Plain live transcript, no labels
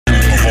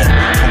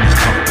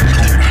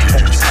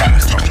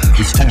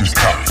Tony's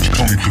top.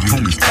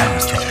 Tony's top.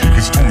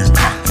 It's Tony's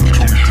top.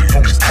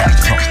 Tony's top.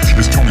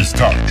 It's Tony's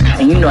top.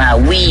 And you know how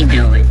we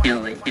do it.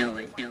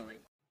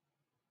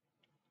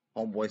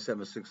 Homeboy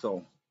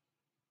 760.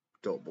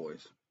 Dope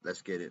boys.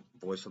 Let's get it.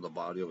 Voice of the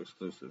Varrio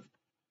exclusive.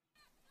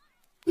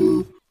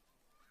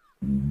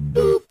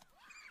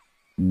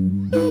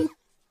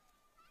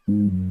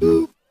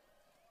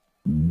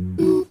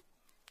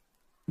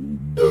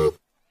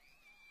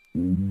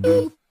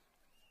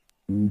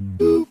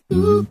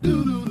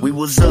 We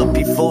was up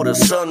before the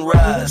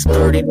sunrise,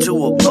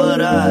 32 of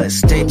Bud Eyes.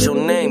 State your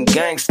name,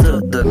 gangster.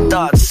 The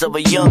thoughts of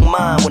a young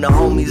mind when the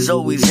homies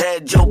always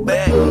had your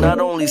back. Not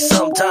only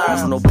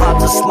sometimes, no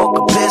pop to smoke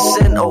a piss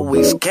and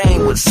always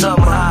came with some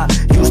high.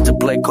 Used to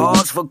play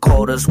cards for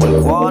quarters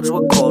when quads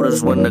were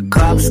quarters. When the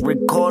cops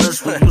record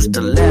us, we used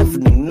to laugh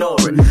and ignore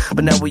it.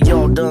 But now we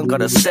all done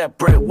got a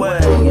separate way.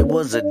 It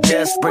was a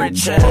desperate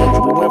change.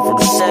 We went from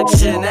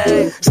Section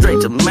A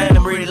straight to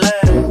memory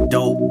lane.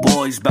 Dope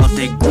boys bout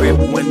they grip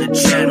when the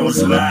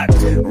channel's locked.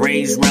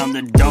 Raised round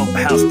the dope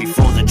house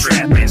before the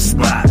trapping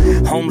spot.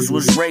 Homes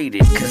was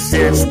raided, cause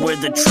that's where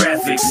the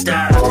traffic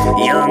stopped.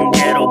 Young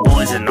ghetto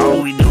boys and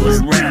all we do is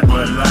rap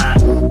a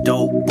lot.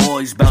 Dope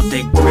boys bout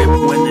they grip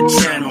when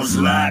the channel's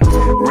locked.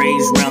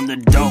 Raised round the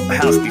dope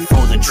house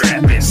before the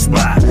trapping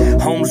spot.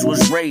 Homes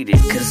was raided,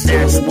 cause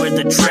that's where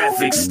the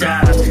traffic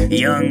stopped.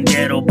 Young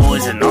ghetto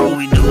boys and all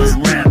we do is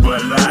rap a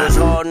lot. It's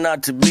hard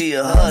not to be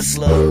a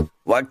hustler.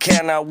 Why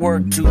can't I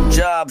work 2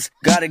 jobs?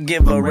 Gotta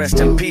give a rest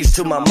in peace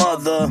to my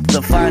mother.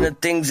 The finer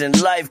things in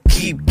life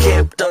keep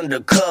kept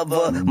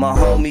undercover. My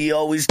homie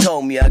always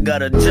told me I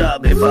got a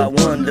job if I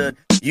wondered.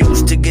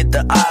 Used to get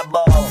the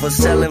eyeball for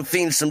selling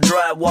fiends some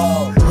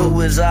drywall.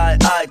 Who is I?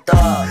 I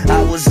thought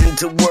I was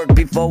into work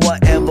before I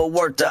ever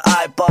worked a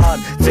iPod.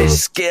 Fish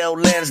scale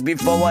lens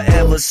before I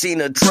ever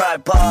seen a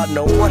tripod.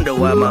 No wonder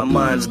why my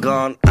mind's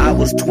gone. I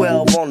was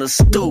 12 on the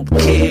stoop,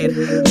 kid.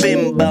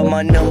 Been about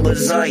my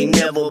numbers, I ain't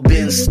never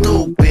been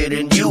stupid.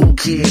 And you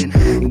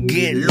can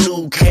get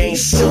Luke, can't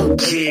shoot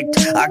kicked.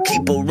 I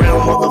keep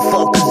around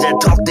motherfuckers that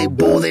talk they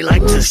bull, they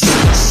like to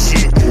shoot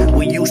shit.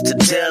 We used to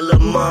tell her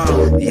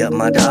mom, yeah,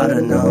 my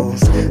daughter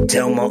knows.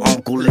 Tell my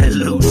uncle let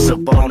loose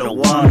up on the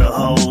water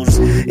hose.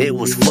 It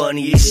was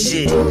funny as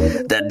shit.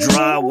 That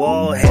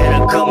drywall had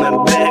her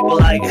coming back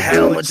like,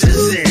 how much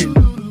is it?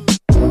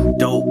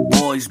 Dope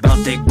boys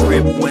bout they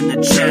grip when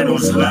the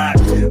channel's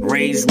locked.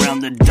 Raised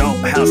round the dope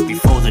house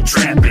before the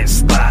trapping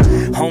spot.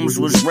 Homes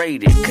was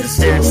raided, cause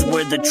that's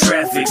where the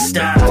traffic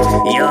stopped.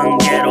 Young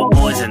ghetto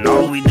boys and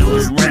all we do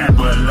is rap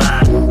a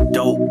lot.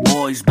 Dope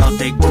boys bout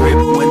they grip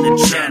when the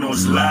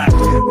channel's locked.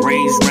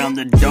 Raised round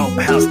the dope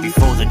house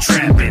before the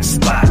trapping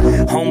spot.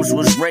 Homes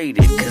was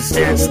raided, cause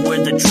that's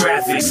where the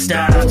traffic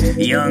stopped.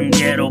 Young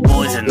ghetto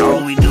boys and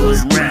all we do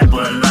is rap a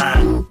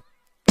lot.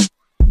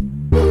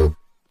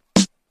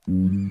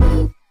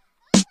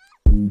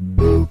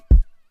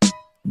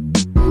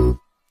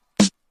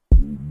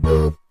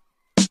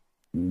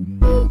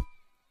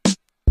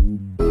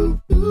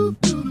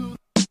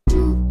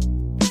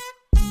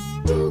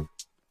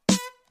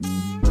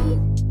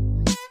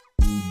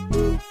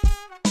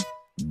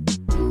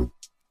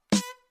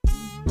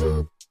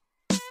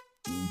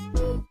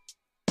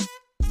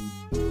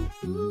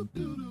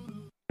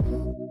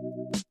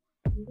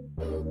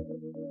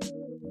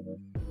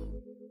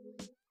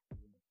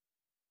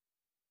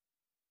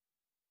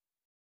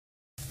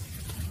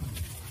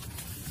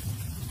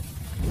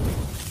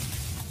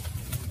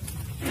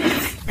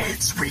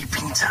 It's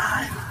reaping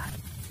time.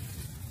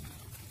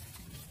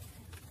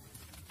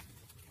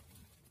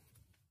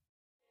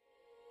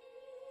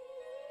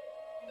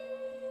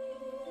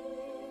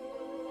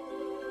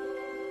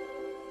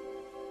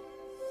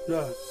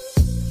 Yeah.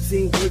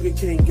 Sing Burger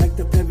King, like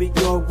the pivot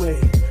your way.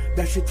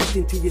 Bash your teeth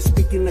into you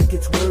speaking like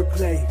it's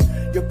wordplay.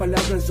 Your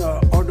palabras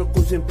are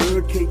articles in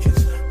bird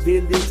cages.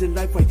 Villains in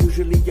life are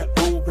usually your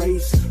own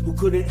race. Who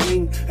couldn't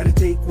aim at to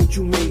take what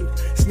you made.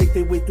 Snake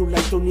their way through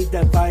life, don't need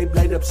that vibe,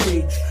 light up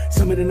stage.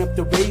 Summoning up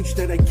the rage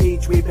that I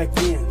gauge way back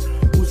when.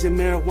 Using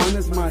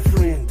marijuana's my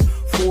friend.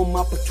 Form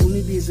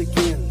opportunities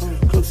again.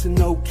 Close to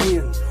no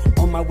kin.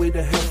 On my way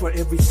to hell for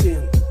every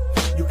sin.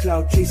 You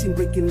cloud chasing,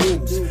 breaking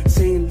limbs.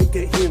 Saying look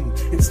at him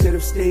instead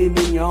of staying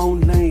in your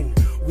own lane.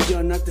 We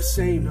are not the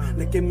same,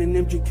 like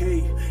Eminem,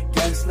 MGK.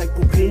 Gas like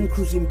propane,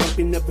 cruising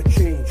bumping never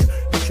change.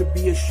 You should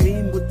be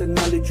ashamed with the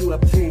knowledge you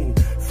obtain.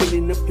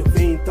 Filling up your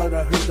vein, thought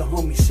I heard the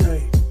homie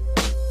say.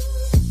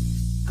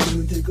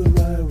 Come and take a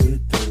ride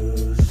with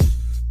us.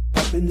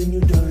 Pop and then you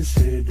done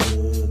set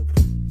up.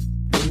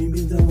 Let me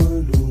be the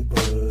one who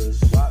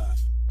buzz.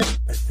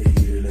 I stay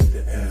here like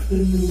the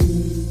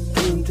afternoon.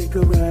 Come take a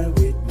ride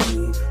with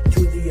me to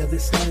the other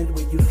side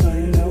where you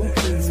find out.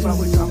 Spot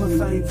where drama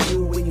finds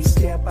you when you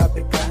step out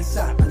the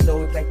casa.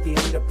 Unload like the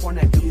end of porn,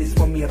 I do this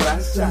for mi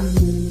raza.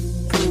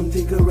 Come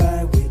take a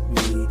ride with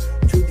me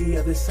to the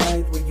other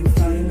side where you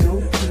find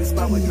out.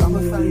 Spot where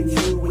drama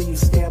finds you when you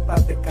step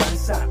out the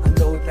casa.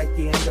 Unload like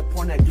the end of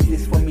porn, I do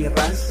this for mi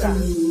raza.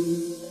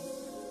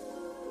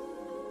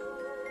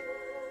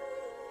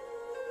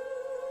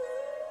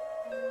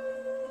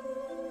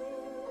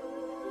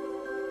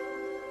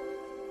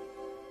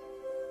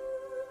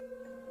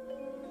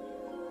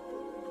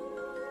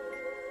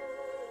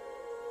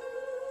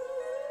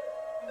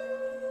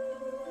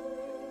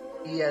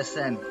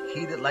 ESN,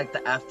 heated like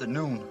the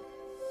afternoon.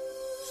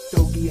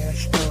 Stogie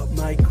ashed up,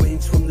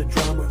 migraines from the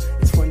drama.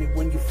 It's funny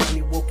when you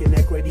finally woke and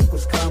act right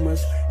equals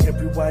commas.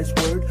 Every wise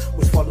word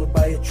was followed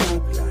by a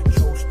chunk. I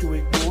chose to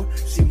ignore,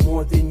 see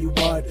more than you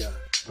order.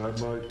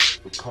 That night,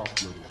 the cop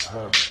let us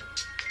have it.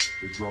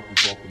 They dropped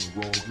us off in the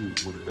wrong hood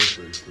where the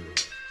essay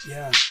said.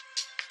 Yeah,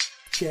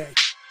 check.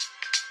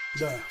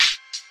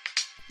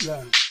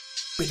 Look.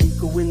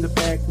 Belico in the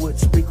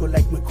backwoods, sprinkle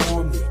like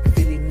McCormick.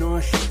 Feeling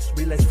nauseous,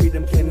 realize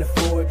freedom can't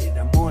afford it.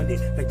 I'm on it,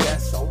 like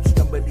that salt,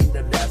 stumbling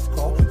the last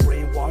call.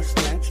 Brainwash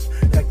snatched,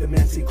 like the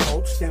Manson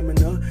Colt.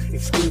 Stamina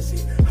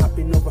exquisite,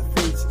 hopping over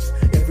fences.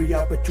 Every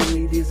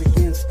opportunity is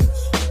against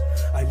us.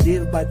 I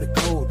live by the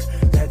code,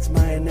 that's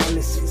my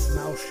analysis.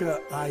 Mouth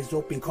shut, eyes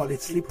open, call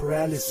it sleep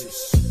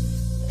paralysis.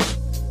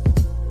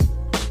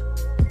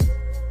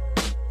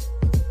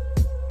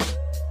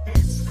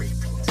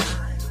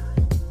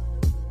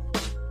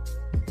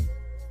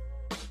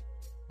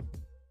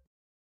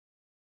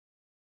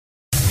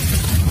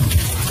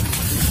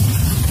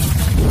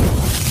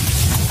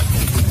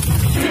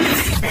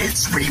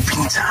 It's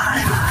reaping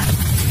time.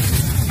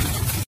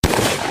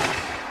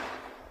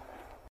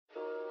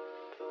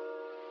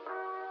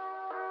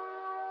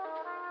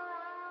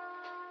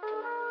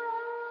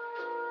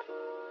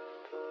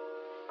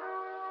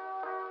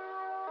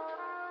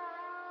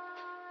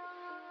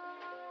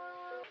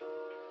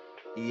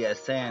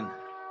 ESN,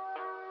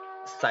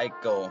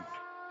 Psycho,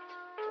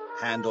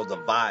 Handle the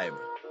Vibe,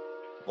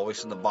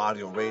 Voice in the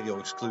Body radio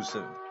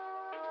exclusive.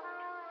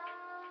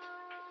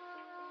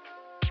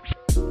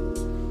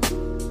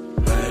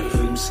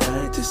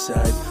 Side to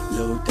side,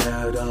 low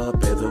doubt all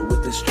better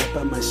with the strap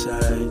on my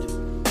side.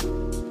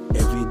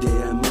 Every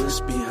day I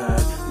must be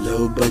high,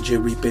 low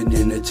budget reaping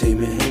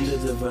entertainment, handle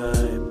the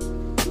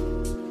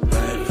vibe.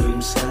 Ride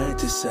from side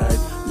to side,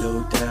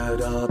 low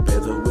doubt all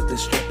better with the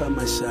strap on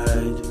my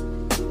side.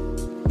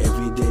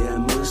 Every day I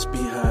must be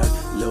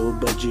high, low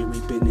budget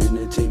reaping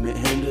entertainment,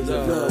 handle the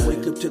vibe.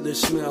 Wake up to the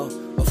smell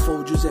of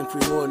Folgers and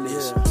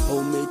frijoles,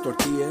 homemade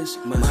tortillas,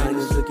 my mind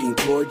is looking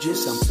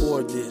gorgeous, I'm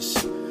for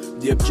this.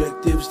 The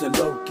objective's the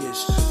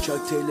locust.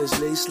 Chuck Taylor's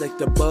lace like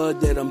the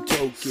bud that I'm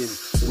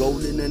toking.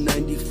 Rolling a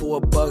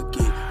 94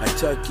 bucket, I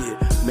tuck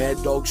it.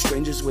 Mad dog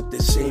strangers with the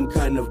same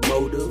kind of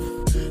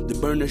motive. The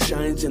burner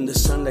shines in the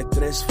sun like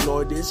Tres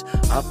Flores.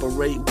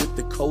 Operate with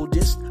the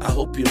coldest, I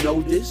hope you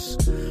know this.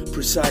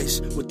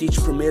 Precise with each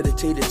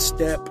premeditated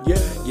step.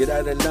 Get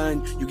out of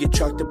line, you get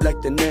chalked up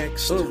like the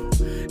next.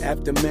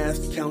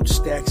 Aftermath, count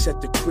stacks at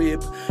the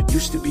crib.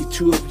 Used to be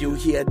two of you,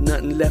 he had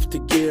nothing left to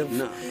give.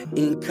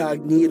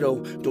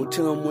 Incognito, don't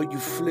tell him where you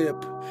flip.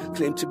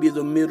 Claim to be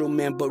the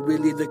middleman, but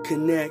really the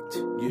connect.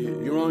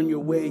 You're on your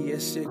way,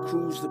 yes, it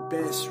cruise the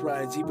best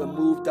rides. Even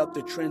moved out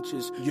the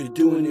trenches, you're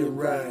doing it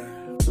right.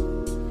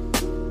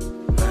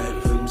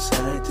 Ride from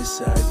side to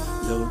side,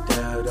 low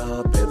doubt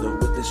all better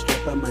with the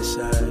strap on my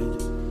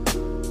side.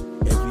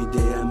 Every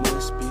day I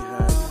must be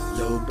high,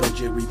 low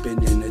budget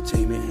reaping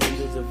entertainment,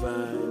 handle the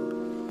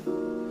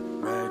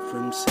vibe. Ride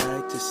from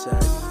side to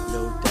side,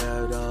 low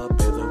doubt all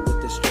better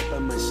with the strap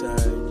on my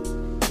side.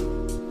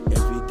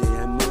 Every day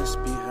I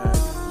must be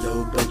high,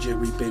 low budget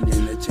reaping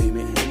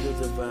entertainment, handle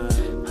the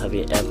vibe. Have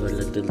you ever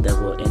looked the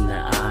devil in the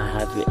eye?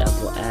 Have you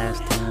ever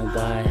asked him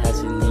why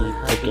hasn't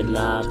he took it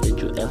live? Did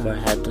you ever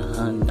have to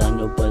hunt down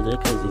your brother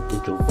cause he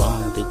did you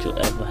wrong? Did you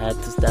ever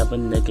have to stab a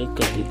nigga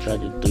cause he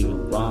tried to do you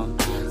wrong?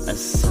 I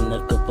seen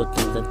a couple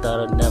things I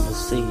thought I'd never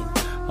see.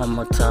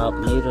 Mama taught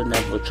me to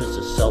never trust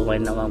a soul. Right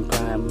now I'm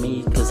crying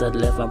me cause I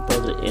left my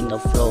brother in the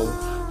flow,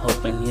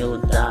 hoping he'll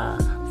die.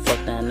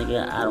 Fuck that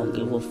nigga, I don't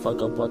give a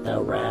fuck about that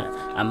rap.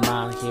 I'm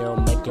out here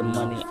making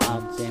money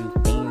off them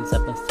things.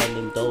 I've been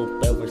selling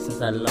dope ever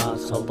since I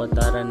lost hope. I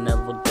thought I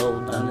never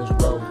go down this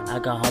road. I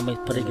got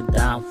homies putting it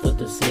down for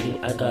the city.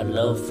 I got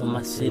love for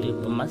my city,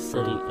 but my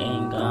city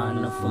ain't got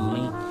enough for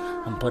me.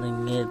 I'm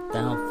putting it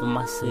down for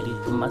my city,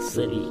 but my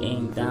city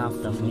ain't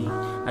down for me.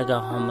 I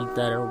got homies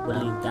that are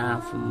really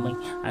down for me.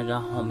 I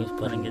got homies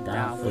putting it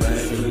down for the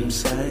city. From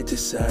side to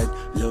side,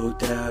 low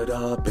doubt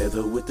all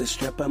better with the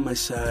strap on my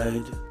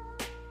side.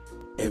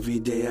 Every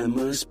day I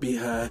must be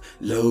high,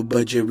 low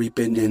budget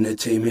reaping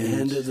entertainment,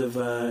 handle the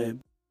vibe.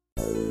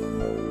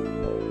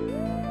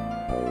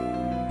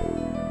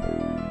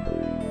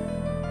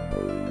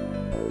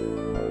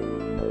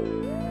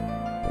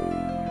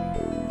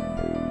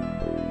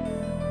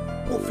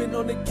 Moving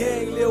on the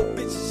gang, little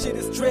bitch, shit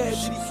is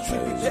trash.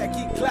 Tripping,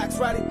 packing clocks,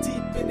 riding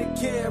deep in the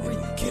carry.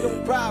 Kid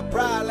don't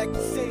ride like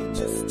you say,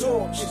 just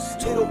talk.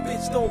 Little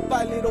bitch don't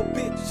bite, little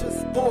bitch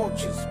just pork.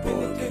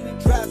 Spinning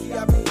drowsy,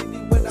 I be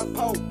hitting when I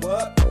pull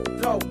up.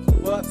 Throw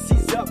up,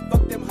 seize up,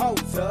 fuck them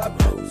hoes up.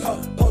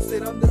 Post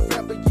it on the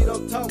ground, but you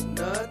don't talk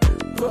none.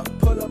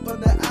 Pull up on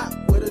the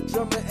op with a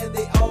drummer and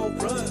they all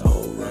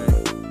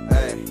run.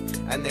 Hey,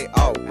 and they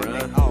all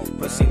run.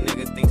 Pussy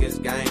niggas think it's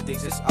game,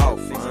 thinks it's all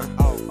fun.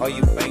 Oh,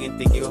 you bangin',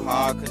 think you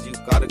hard cause you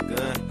got a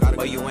gun.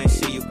 But you ain't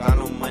shit, you got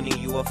no money,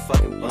 you a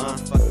fucking bum.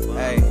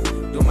 Hey,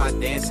 do my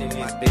dance in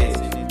this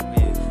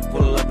bitch.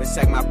 Pull up and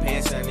sack my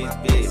pants in this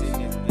bitch.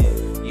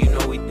 You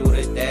know we do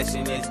the dash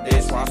and it's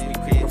this. Watch me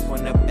creep up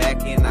on the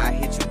back and I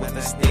hit you with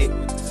a stick.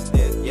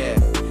 Yeah,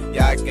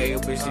 yeah, I gave your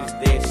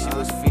bitches this. She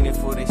was feeling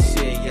for this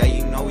shit. Yeah,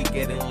 you know we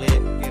getting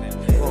lit.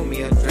 Pour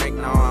me a drink,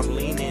 now I'm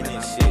leaning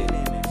and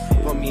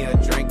shit. Pour me a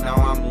drink, now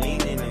I'm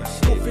leaning and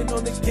shit. Moving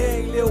on the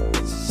gang, little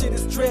bitch, shit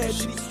is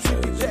tragedy.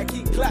 Tripping back,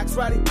 he clocks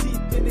riding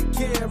deep in the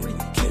carry.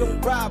 He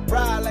don't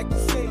ride like you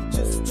say,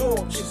 just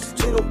talking.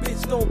 Little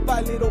bitch don't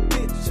buy, little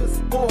bitch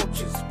just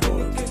walking.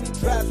 When he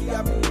drives me,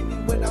 I be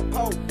leaning when I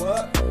pull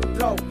up.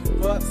 Throw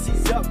up,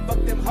 seize up,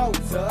 fuck them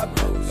hoes up.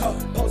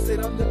 Post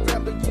it on the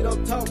ground, but you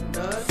don't talk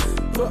none.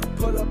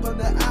 Pull up on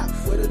the op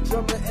with a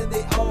drummer and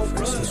they all run.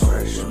 First things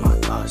first, my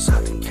thoughts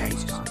out in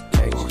cages.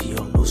 Oh, he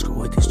on new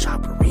school with this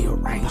chopper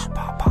rearranged.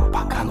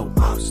 I got no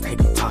ops, they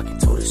be talking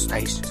to the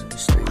station.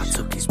 I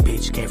took his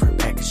bitch, gave her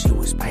back and she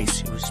was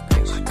basic.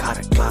 I got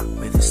a Glock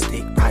with a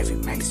stick,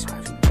 private mason.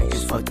 And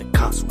fuck the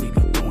cops, we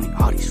be doing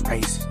all these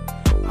races.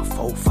 My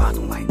 4-5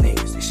 don't like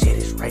niggas, this shit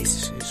is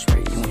racist.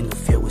 You in the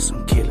field with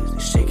some killers,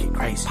 this shit get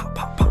crazy.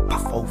 My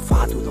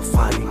 4-5 do the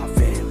fighting, I'm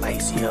feeling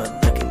lazy.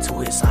 Look into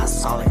his eyes,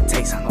 is all it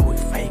takes, I know we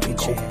faking.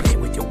 Go play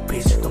with your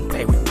bitch, don't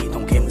play with me,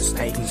 don't get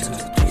mistaken.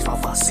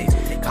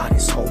 3-5-5-6, they got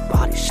his whole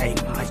body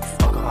shaking. Like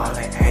fuck all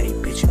that addy,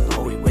 bitch, you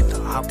know he with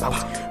the hop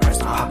out.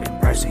 First I hop in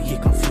person, he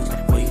confused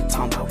like what you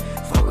talking about.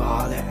 Fuck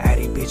all that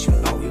addy, bitch,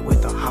 you know he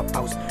with the hop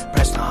out.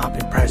 Press the hop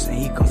in person,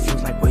 he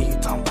confused like what you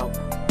talking about.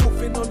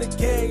 On the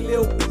gang,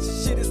 little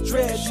bitch, shit is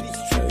tragedy.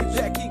 Tripping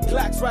back, he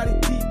clocks riding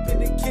deep in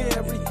the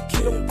carry.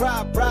 He don't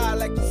ride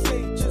like you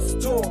say, just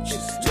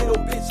talking.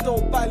 Little bitch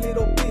don't buy,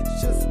 little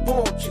bitch just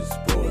walking.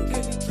 When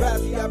he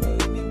drives me, I be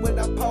leaning when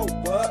I pull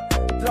up.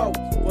 Throw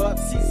up,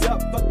 seize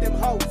up, fuck them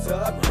hoes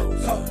up.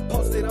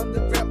 Post it on the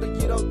ground, but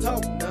you don't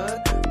talk none.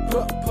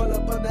 Pull up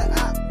on the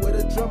op with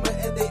a drummer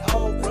and they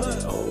all run.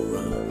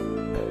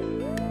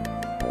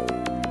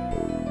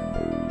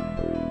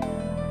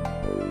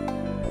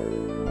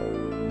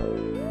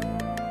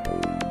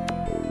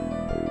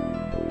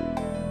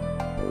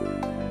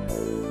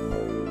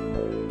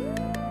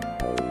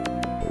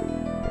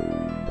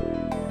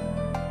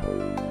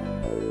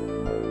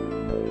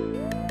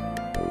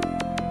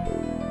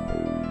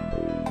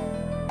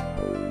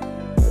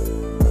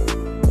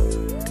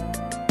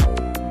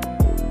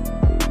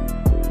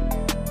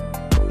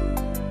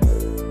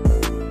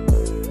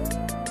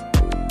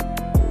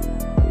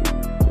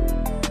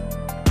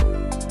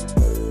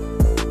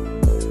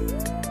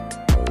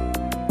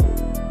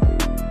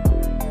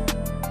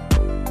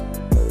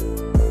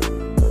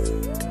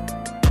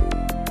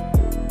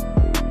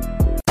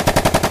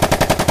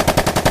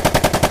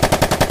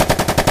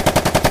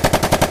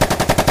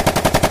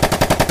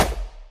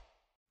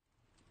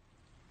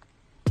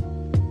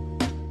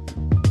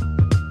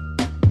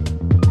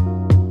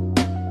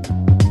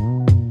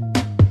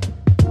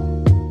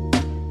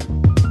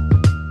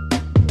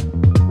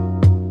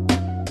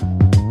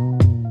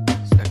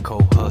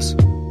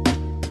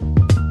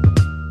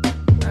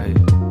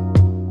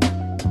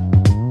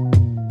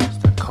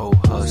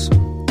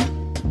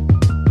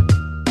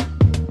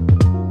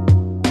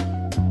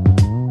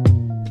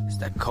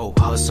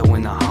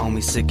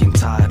 Sick and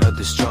tired of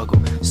the struggle.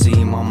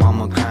 See my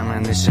mama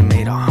crying and she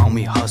made a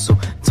homie hustle.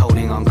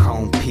 Toting on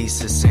chrome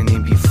pieces and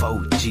then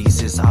before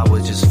Jesus I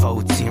was just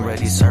 14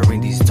 ready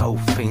serving these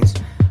dope fiends.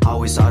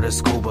 Always out of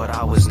school but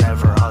I was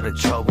never out of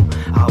trouble.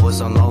 I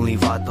was a lonely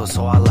vato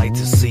so I like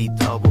to see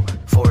double.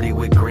 40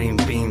 with green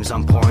beams,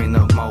 I'm pouring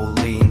up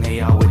Moline. Hey,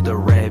 out with the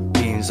red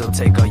beams, they'll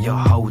take out your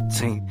whole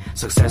team.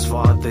 Success for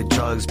all the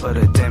drugs, but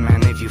a dead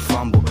man if you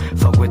fumble.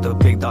 Fuck with the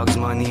big dog's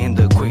money and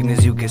the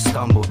quickness you can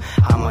stumble.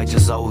 I might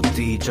just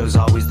OD, drugs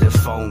always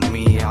defone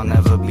me. I'll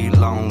never be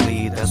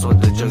lonely, that's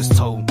what the drugs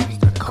told me.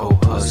 The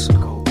cold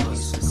hustle,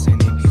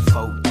 and then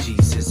before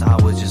Jesus,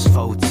 I was just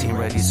 14,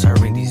 ready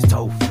serving these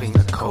dope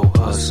fiends. The cold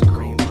hustle,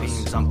 green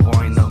beams, I'm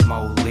pouring up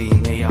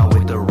Moline. Hey, out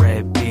with the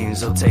red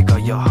beams, they'll take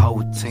out your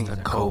whole team. The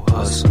cold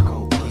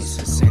hustle,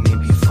 and then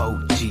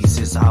before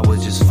Jesus, I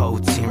was just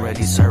 14,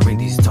 ready serving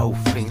these dope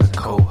fiends. The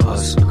cold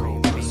hustle,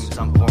 green beams,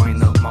 I'm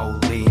pouring up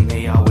Moline.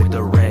 Hey, out with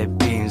the red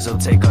beams, they'll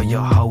take out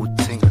your whole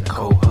team. The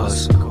cold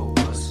hustle.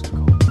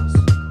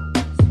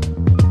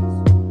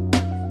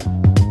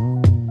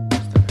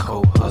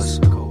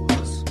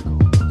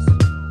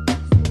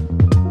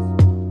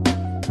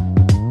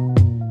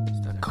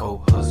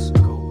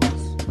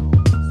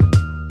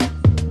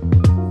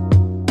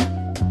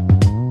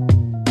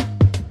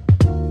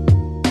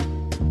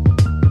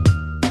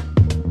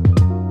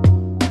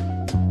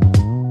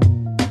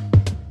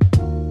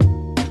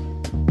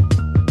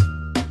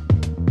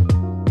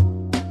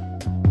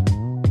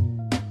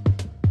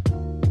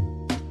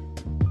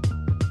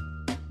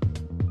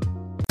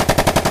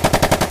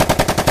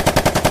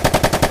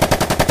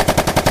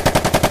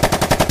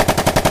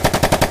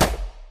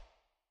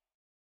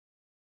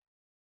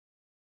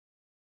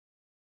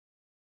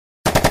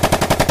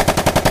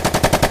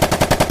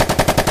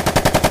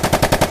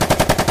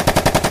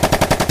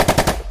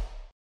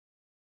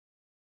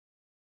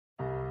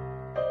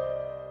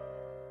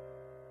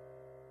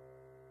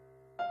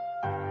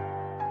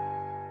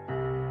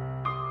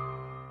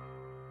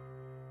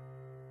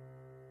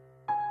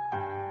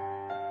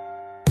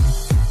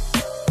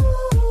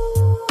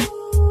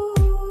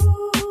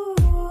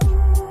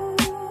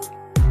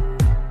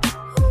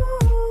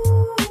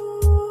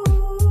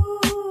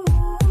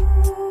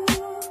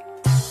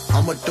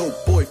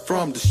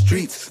 from the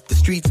streets. The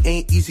streets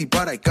ain't easy,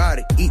 but I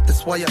gotta eat.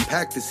 That's why I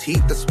pack this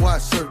heat. That's why I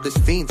serve this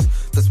fiends.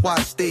 That's why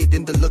I stayed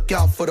in the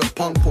lookout for the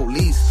punk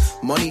police.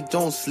 Money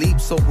don't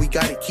sleep, so we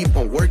gotta keep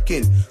on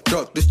working.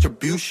 Drug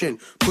distribution,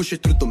 push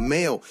it through the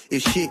mail.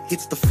 If shit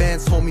hits the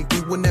fans, homie,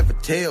 we will never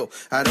tell.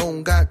 I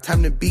don't got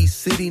time to be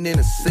sitting in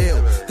a cell.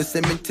 The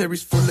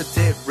cemetery's full of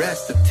dead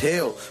rats to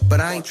tell.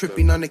 But I ain't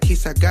tripping on the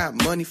case, I got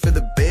money for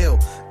the bail.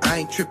 I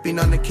ain't tripping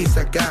on the case,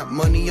 I got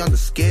money on the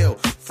scale.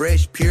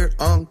 Fresh, pure,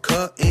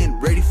 uncut,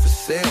 and ready for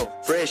sale.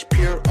 Fresh,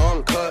 pure,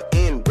 uncut,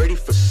 and ready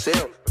for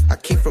sale. I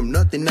came from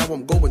nothing, now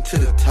I'm going to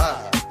the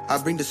top. I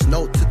bring the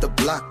snow to the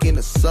block in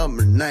the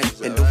summer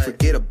night. And don't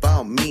forget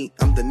about me,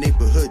 I'm the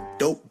neighborhood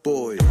dope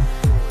boy.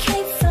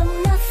 Came from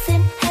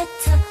nothing, had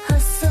to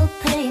hustle,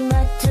 pay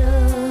my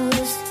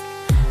dues.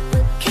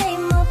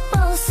 Became a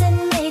boss and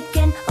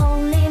making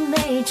only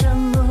major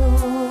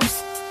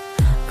moves.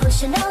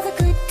 Pushing all the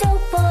good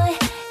dope boy,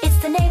 it's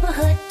the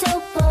neighborhood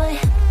dope boy.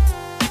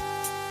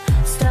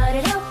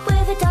 Started out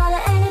with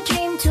 $1 and a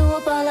dream, to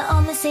a baller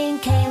on the scene,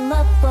 came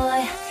up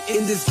boy.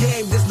 In this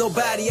game, there's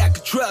nobody I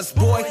could trust,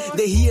 boy.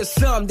 They hear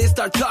some, they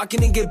start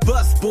talking and get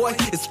bust, boy.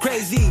 It's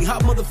crazy how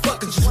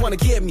motherfuckers just wanna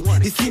get me.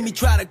 They see me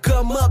try to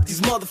come up,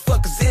 these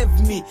motherfuckers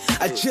envy me.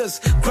 I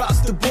just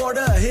crossed the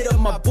border, hit up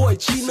my boy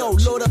Chino,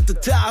 load up the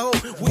Tahoe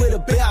with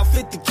about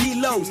 50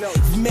 kilos.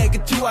 We make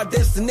it to our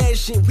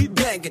destination, we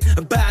banging.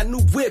 I buy a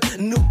new whip, a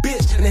new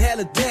bitch, and a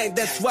hella dang.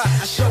 That's why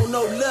I show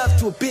no love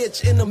to a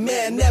bitch and a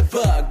man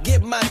never.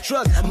 Get my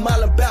trust, I'm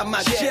all about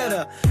my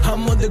cheddar.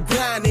 I'm on the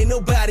grind, ain't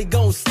nobody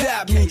gon'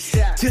 stop me.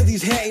 Till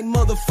these hating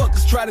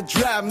motherfuckers try to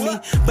drive me,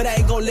 but I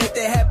ain't gon' let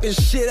that happen,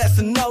 shit, that's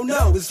a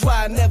no-no. It's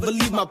why I never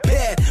leave my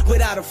bed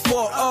without a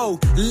 4-0.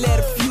 Let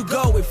a few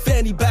go if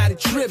anybody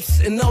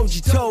trips, and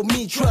OG told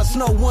me trust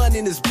no one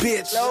in this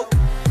bitch.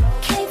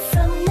 Came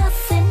from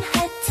nothing,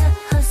 had to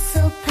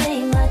hustle,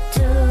 pay my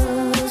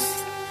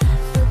dues.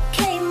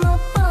 Became a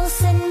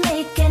boss and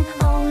making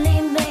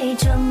only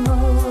major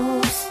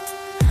moves.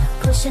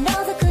 Pushing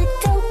all the good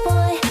dope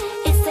boy,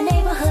 it's the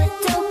neighborhood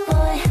dope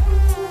boy.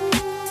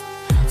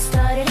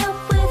 Started out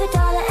with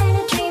 $1 and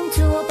a dream,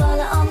 to a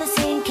baller on the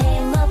scene,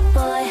 came up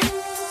boy.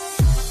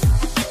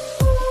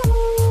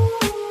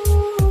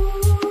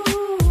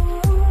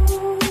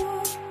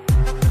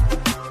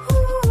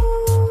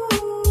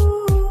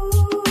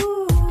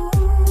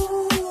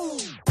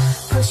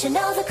 Pushing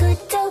all the good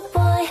dope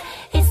boy,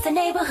 it's the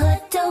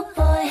neighborhood dope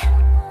boy.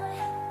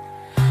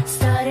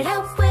 Started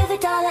out with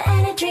 $1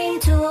 and a dream,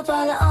 to a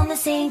baller on the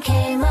scene,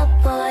 came up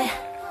boy.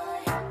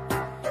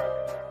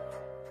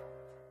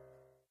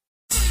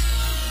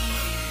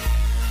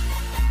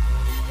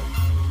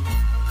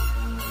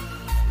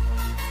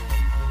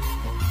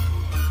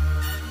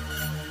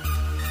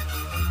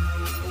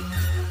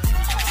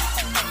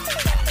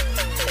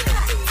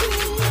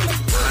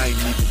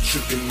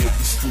 Tripping if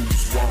these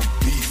fools want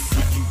beef.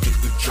 We can get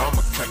the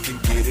drama crack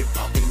and get it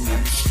poppin'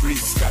 in the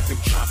streets. Got them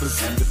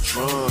choppers in the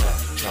trunk.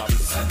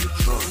 Choppers in the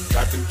trunk.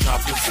 Got them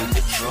choppers in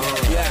the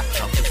trunk. Yeah.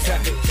 Choppers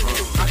in the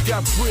trunk. I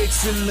got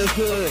bricks in the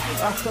hood.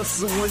 I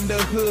hustle in the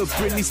hood.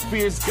 Britney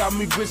Spears got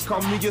me rich.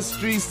 Call me a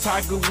streets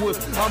Tiger Wood.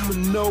 I'm a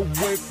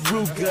no-work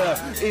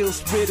Ruger. Ill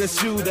spitter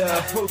shooter.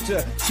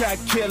 Poacher. Track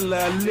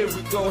killer.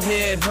 Lyrical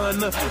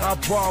headhunter. I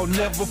ball,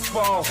 never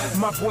fall.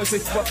 My boys say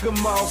fuck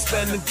them all.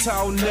 Standing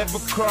tall, never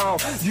crawl.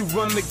 You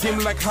run the game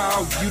like how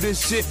you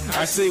this shit.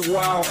 I say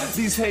wow,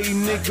 these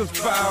hating niggas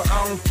foul.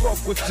 I don't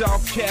fuck with y'all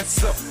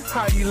cats up.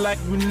 How you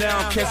like me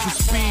now? Catch you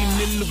speeding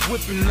in the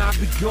whip and I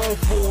be gone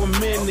for a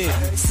minute.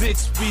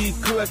 6-speed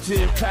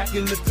clutching,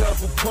 packing the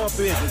double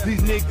pumping.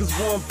 These niggas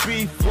want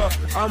beef, well,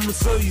 I'ma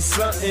show you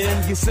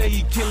something. You say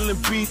you killing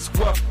beats,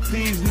 well,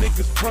 these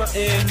niggas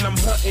frontin'. I'm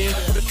hunting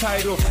for the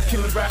title,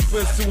 killing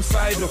rappers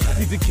suicidal.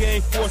 Need the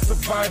game for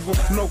survival,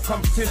 no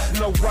competition,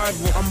 no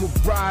rival. I'ma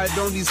ride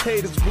on these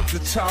haters with the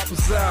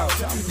choppers out.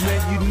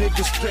 Man, you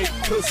niggas straight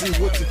pussy,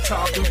 what you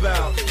talking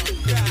about?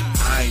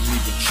 I ain't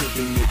even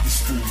tripping if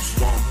these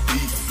fools want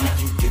beef. We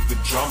can get the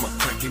drama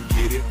crack and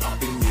get it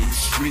poppin' in the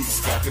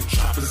streets. Got them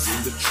choppers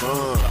in the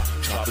trunk.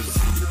 Choppers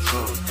in the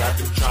trunk. Got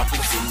them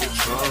choppers in the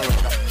trunk.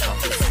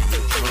 Choppers in the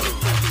trunk.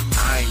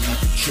 I ain't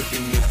even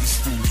tripping if these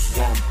fools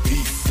want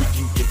beef. We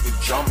can get the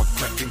drama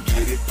crack and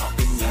get it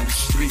poppin' in the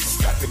streets.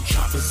 Got them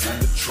choppers in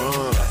the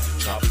trunk.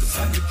 Choppers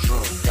in the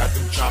trunk. Got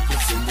them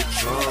choppers in the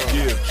trunk.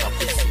 Yeah,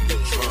 choppers in the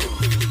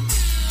trunk.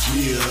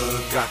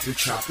 Yeah, got the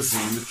choppers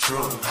in the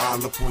trunk.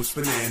 All up on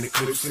banana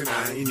clips and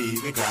I ain't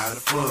even got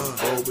a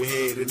front.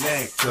 Overhead and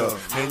act up,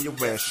 man, your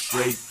ass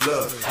straight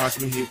blood.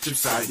 Watch me hit you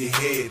side your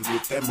head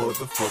with that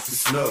motherfucking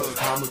snug.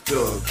 I'm a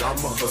thug,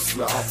 I'm a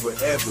hustler, I'll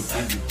forever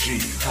be a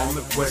G. On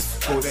the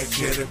quest for that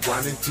cheddar,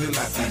 grinding till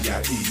I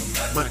D.I.E.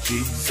 My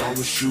G's on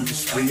the shooting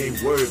spree,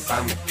 ain't worried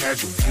about no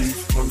casualties.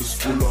 From the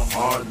school of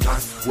hard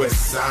knocks,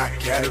 West Side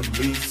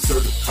Academy,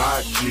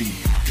 certified G.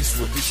 This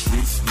what the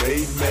streets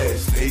made mad,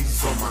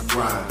 days on my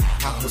grind.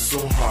 I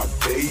hustle hard,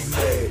 they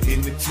mad, in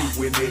it to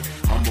win it.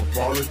 I'ma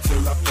ball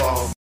until I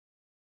fall.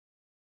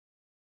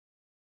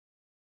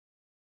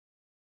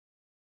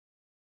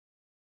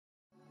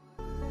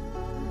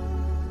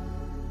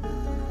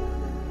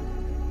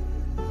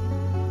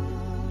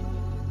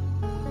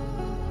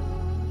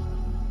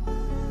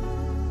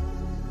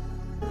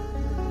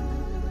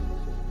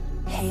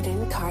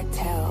 Hayden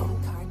Cartel.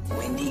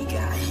 Wendy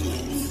got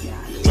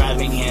hit.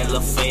 Driving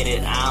hella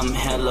faded, I'm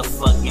hella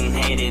fucking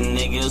hated.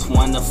 Niggas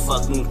wanna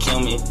fucking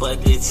kill me,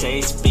 but they say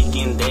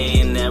speaking, they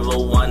ain't never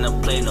wanna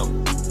play no.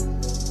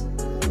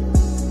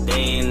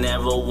 They ain't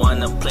never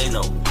wanna play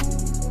no.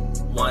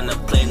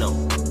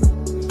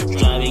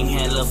 Driving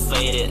hella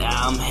faded,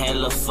 I'm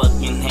hella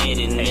fucking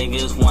hated.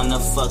 Niggas wanna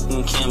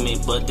fucking kill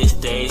me, but they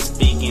stay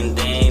speaking,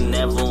 they ain't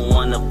never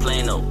wanna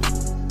play no.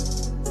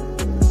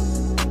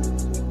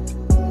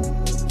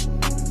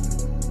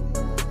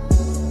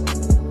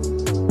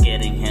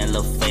 Getting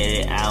hella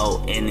faded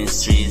out in the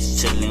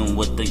streets, chilling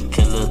with the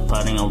killers,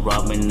 plotting on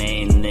robbing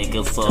a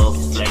nigga for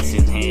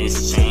flexing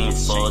his chain,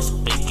 for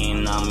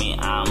speaking on me.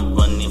 I'm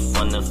running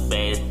from the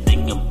face,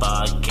 thinking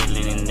about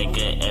killing a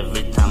nigga.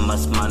 Every time I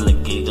smile a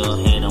giggle,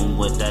 hit him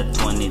with that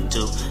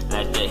 22.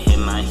 Like I hit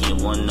my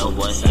heat, won't know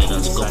what hit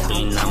him.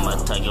 Scoping on my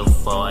target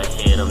before I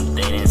hit him.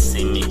 They didn't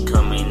see me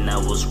coming, I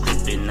was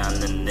creeping on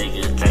the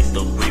niggas like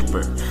the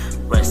Reaper.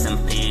 Rest in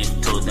peace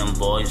to them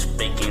boys,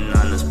 speaking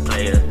on this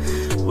player.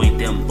 We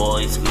them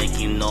boys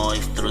making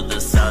noise through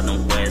the south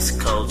and west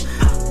coast,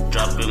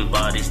 dropping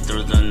bodies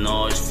through the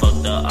noise.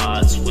 Fuck the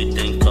odds, we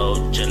them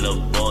cold chiller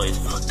boys.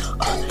 Fuck the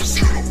other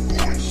side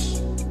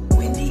boys.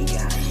 Wendy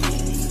got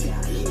hit.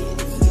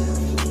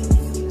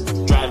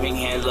 Driving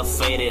hella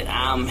faded,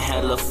 I'm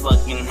hella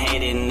fucking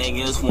hated.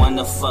 Niggas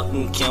wanna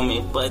fucking kill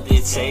me, but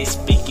they say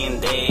speaking,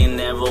 they ain't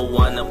never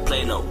wanna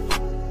play no.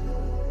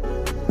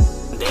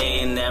 They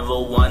ain't never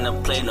wanna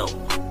play no.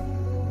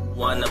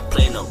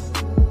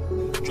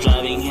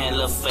 Driving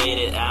hella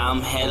faded,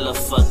 I'm hella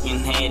fucking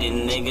hated.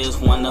 Niggas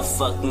wanna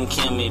fucking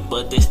kill me,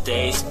 but they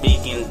stay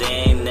speaking, they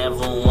ain't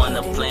never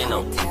wanna play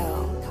no.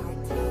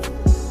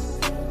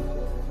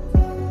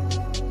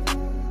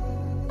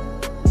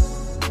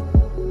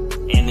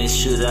 In this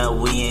shootout,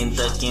 we ain't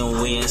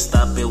ducking, we ain't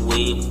stopping, we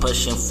ain't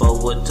pushing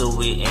forward till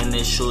we in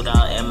this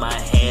shootout. In my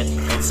head,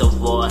 it's a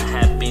war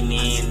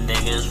happening.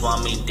 Niggas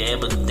want me dead,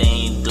 but they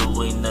ain't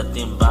doing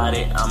nothing about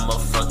it. I'm a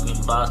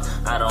fucking boss,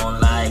 I don't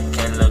like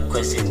killer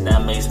question.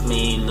 That makes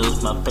me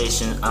lose my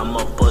patience.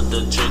 I'ma put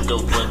the trigger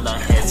with no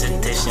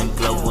hesitation.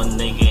 Blow a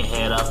nigga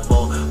head off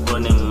for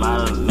running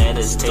my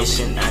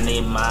meditation. I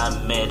need my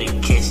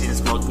medication.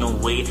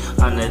 Smoking weed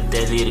on the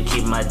daily to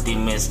keep my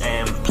demons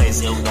in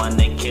place. It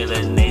wanna kill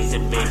a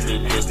nation,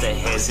 baby, just a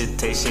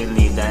hesitation.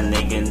 Need that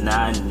nigga,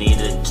 nah, I need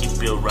to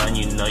keep you around.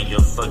 You know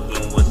you're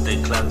fucking with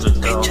the clowns or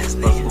go.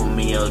 Fuck with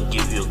me, I'll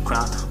give you a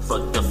crown.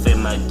 Fuck the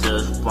fame, I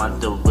just want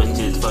the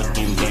riches.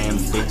 Fucking damn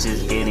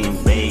bitches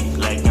getting baked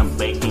like I'm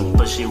baking.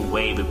 Pushing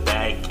way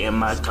back in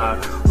my car,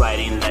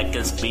 riding like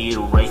a speed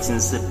racing,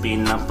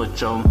 sipping on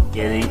Patron.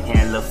 Getting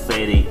hella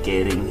faded,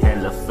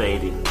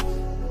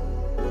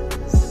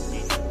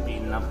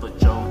 Sipping on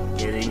Patron,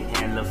 getting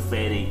hella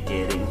faded.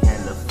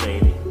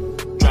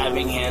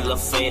 Driving hella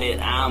faded,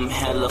 I'm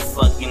hella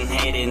fucking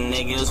hated.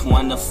 Niggas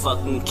wanna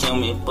fucking kill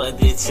me, but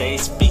they say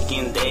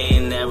speaking, they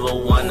ain't never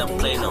wanna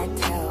play no.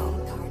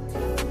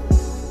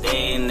 They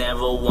ain't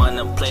never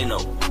wanna play no.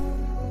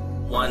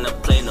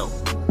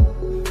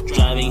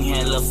 Driving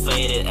hella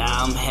faded,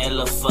 I'm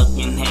hella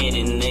fucking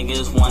hated.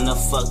 Niggas wanna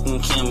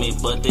fucking kill me,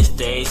 but they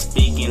stay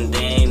speaking, they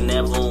ain't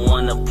never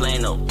wanna play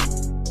no.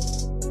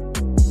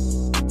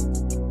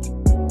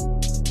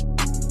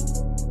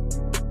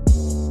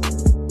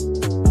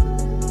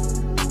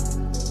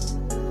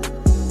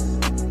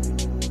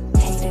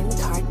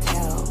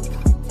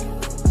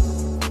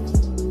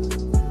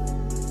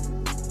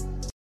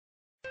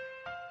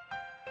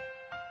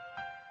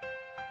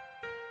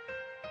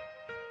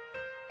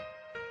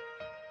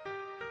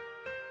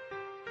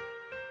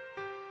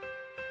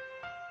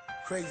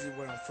 Crazy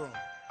where I'm from.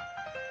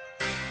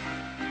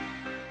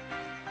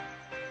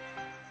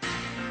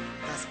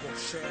 That's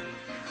bullshit.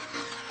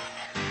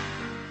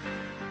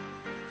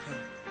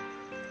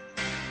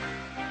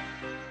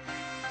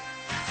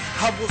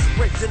 I was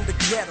raised in the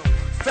ghetto,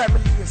 family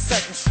in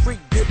 2nd Street.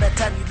 Did that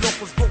tiny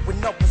locals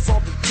growing up was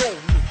all they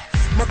told me.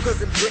 My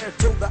cousin there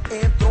till the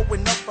end,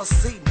 throwing up a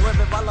seat.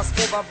 9 balas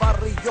for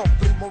Varrio,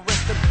 primo,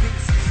 rest in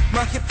peace.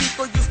 My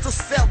jefito used to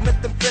sell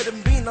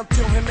methamphetamine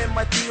until him and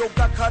my tío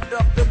got caught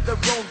up in their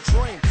own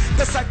dream.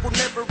 The cycle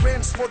never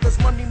ends for this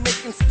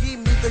money-making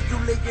scheme. Either you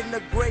lay in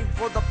the grave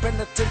or the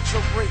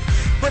penitentiary.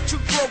 But you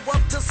grow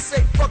up to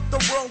say fuck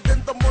the world,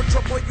 and the more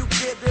trouble you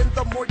get in,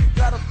 the more you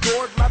got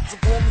adored. Lots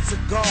of homies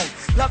are gone,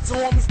 lots of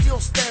homies still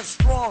stand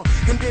strong.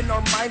 And in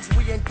our minds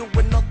we ain't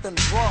doing nothing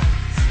wrong.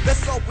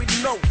 That's all we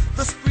know,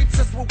 the streets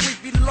is where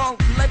we belong.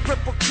 Like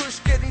Pepper Kush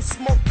getting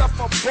smoked off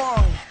a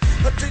bong.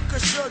 I take a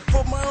shot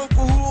for my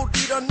uncle who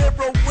OD'd on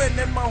heroin,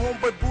 and my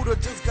homeboy Buddha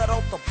just got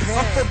out the pen.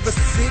 I'm from the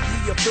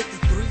city of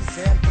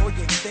 53s and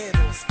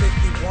proyecteros,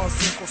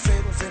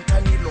 5150 and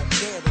tiny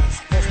loqueros.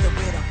 Poste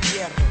vera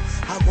fierro,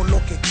 hago lo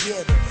que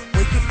quiero.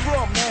 Where you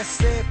from, man?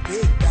 Say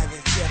big bad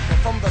desierto.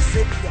 From the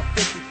city of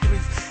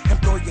 53s and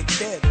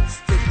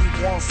proyecteros,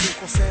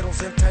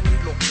 5150 and tiny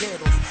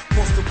loqueros.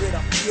 Poste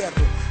vera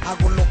fierro,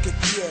 hago lo que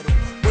quiero.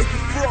 Where you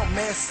from,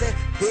 man? Say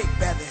big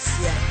bad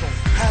desierto.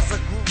 As I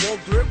grew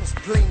older, it was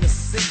plain to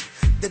see.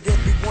 that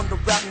everyone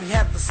around me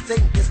have the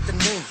same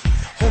destiny.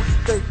 Only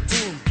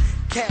 13,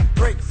 can't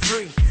break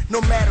free. No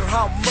matter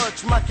how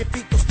much my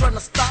jefito's trying to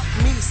stop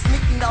me.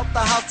 Sneaking out the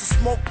house to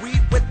smoke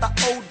weed with the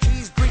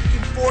OGs.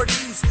 Drinking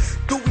 40s,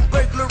 doing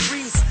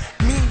burglaries.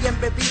 Me and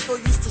Bebito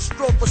used to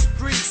stroll the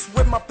streets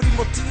with my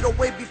primo Tito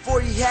way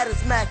before he had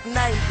his Mac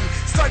 90.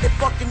 Started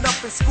fucking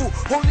up in school,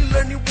 only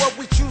learning what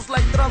we choose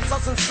like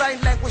tranzas and sign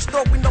language,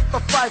 throwing up the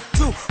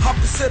 5-2,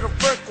 opposite of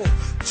Virgo.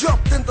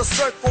 Jumped in the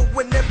circle,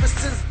 and ever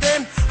since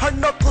then, our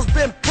knuckles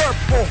been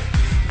purple.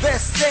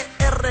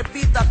 VCR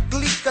vida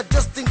clica,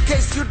 just in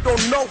case you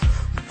don't know.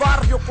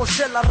 Varrio,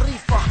 coche la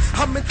rifa.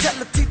 A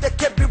mentality that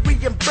can't be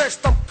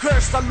reimbursed. I'm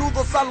cursed.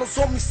 Saludos a los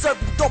homies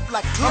serving dope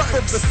like clerks.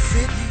 I'm from the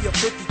city of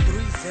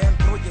 53s and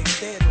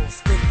proyecteros.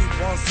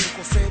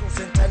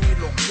 5150 en tiny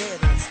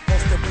loqueros.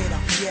 Poste ver a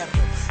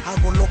fierro.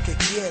 Hago lo que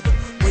quiero.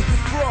 Where you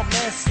from,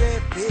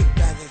 ese big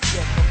bad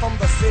desierto. From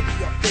the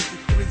city of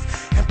 53s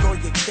and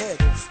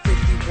proyecteros.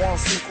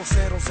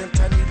 5150 en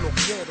tiny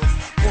loqueros.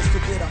 Poste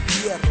ver a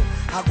fierro.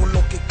 Hago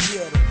lo que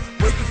quiero.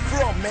 Where you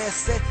from,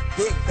 ese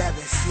big bad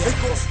desierto. It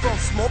goes from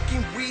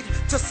smoking weed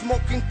to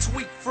smoking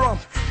tweak, from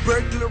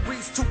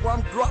burglaries to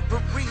armed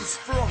robberies,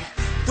 from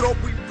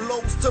throwing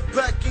blows to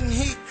packing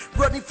heat,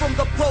 running from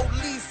the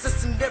police.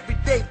 It's an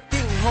everyday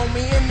thing,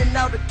 homie, in and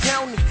out of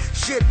county.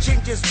 Shit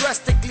changes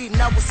drastically.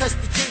 Now it's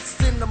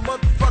SPJs in the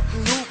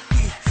motherfucking hoopty.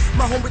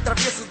 My homie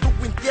Travieso's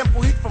doing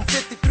tiempo, heat from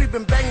 53,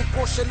 been banging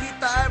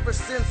Cochelita ever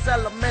since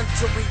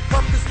elementary.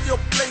 Puppy still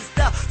plays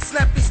out,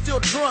 Snappy still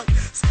drunk.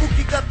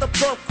 Spooky got the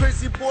pump,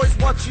 crazy boys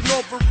watching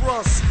over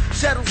us.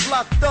 Shadows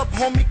locked up,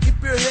 homie,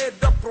 keep your head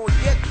up.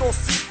 Proyecto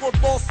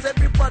 5-2,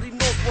 everybody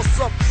knows what's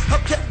up. How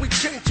can we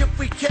change if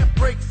we can't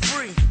break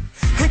free?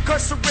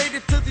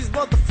 Incarcerated to these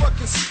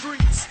motherfucking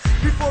streets.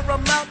 Before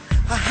I'm out,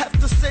 I have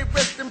to say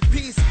rest in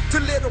peace to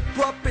little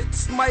puppet,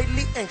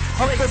 Smiley and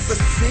Crazy. I'm from the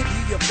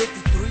city of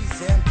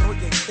 53s and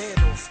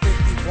proyecteros.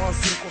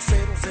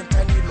 5150 en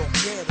tiny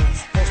loqueros.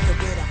 Poste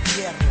ver a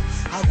fierro,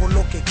 hago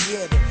lo que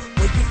quiero.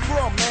 Where you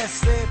from,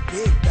 ese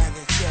big bad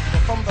desierto.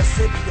 From the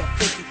city of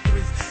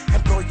 53s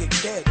and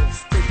proyecteros.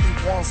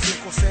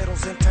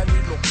 5150 en tiny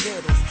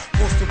loqueros.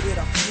 Poste ver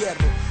a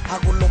fierro,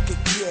 hago lo que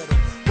quiero.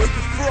 Where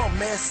you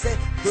from, ese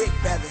big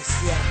bad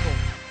desierto.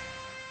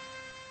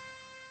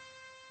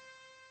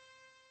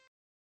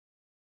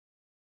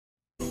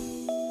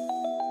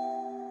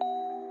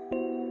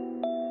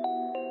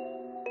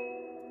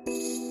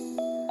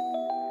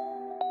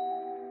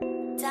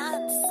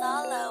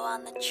 Solo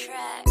on the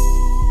track.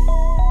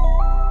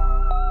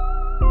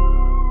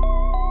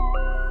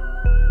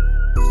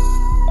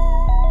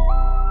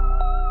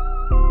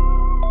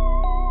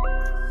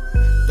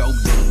 Dope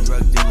dealing,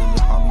 drug dealing,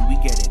 little homie, we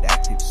get it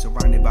active.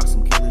 Surrounded by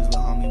some killers,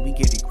 little homie, we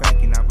get it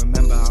cracking. I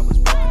remember I was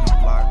walking the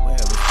block where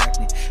it was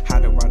happening. How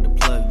to ride the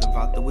plug, live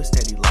out the was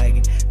steady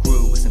lagging.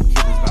 Grew up with some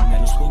killers by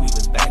middle school, we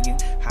was bagging.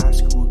 High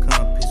school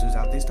come, pistols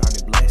out, they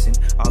started blasting.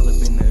 All up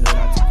in the hood,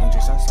 I took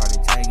interest, I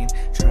started tagging.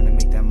 Trying to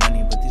make that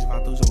money, but these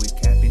vatos always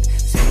capping.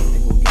 Same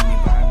thing will give me,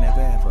 but I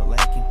never ever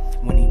lacking.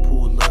 When he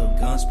pulled up,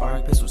 guns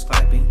spark, pistols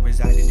clapping.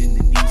 Resided in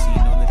the DC,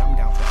 know that I'm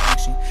down for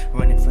action.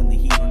 Running from the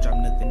heat, don't drop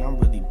nothing, I'm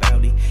really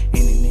bout it.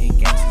 Internet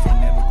gangsters, they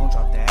never gon'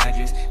 drop the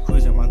address.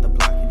 Cruising around the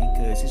block, any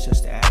goods, it's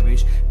just the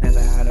average. Never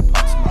had a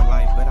pause in my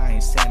life, but I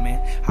ain't sad, man.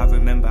 I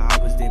remember I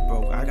was dead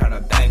broke, I got a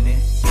bag then.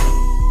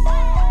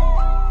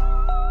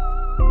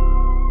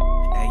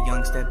 That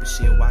young step of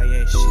shit,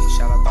 YS shit.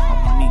 Shout out to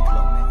homie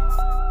Miklo, man.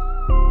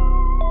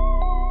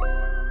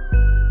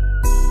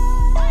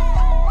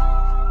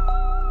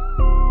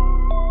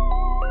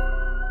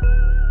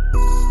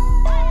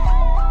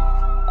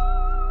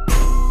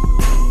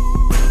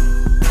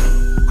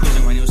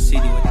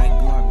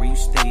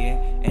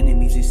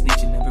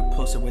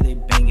 Where they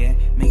bang at,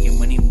 making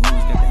money moves,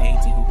 got the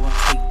 18 who gon'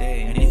 take that.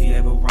 And if you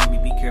ever wrong me,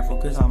 be careful,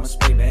 cause I'ma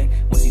spray back.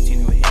 Once you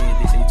turn your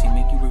head, this 18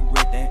 make you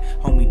regret that.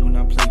 Homie, do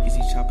not play, cause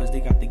these choppers,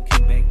 they got the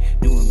kickback.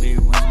 Doing big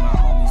runs, my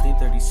homies, they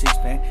 36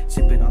 pack.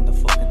 Sipping on the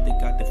fucking thick,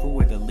 got the food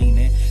where the lean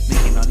at.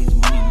 Making all these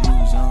money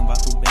moves, about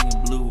to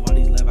banging blue. All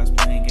these levels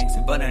playing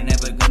gangster, but I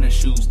never gonna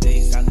shoot. Stay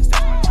silent,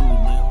 that's my tool,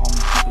 little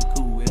homie, keep it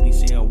cool. Every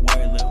say a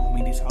word, little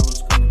homie, these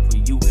hollows coming for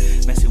you.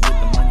 Messing with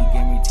the money,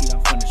 guaranteed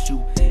I'm finna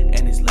shoot.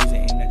 And it's laser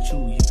aimed at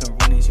you, you can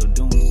run, it's your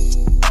doom.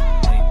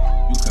 Hey,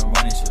 you can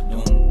run, it's your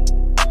doom.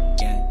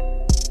 Gang,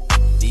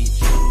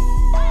 bitch.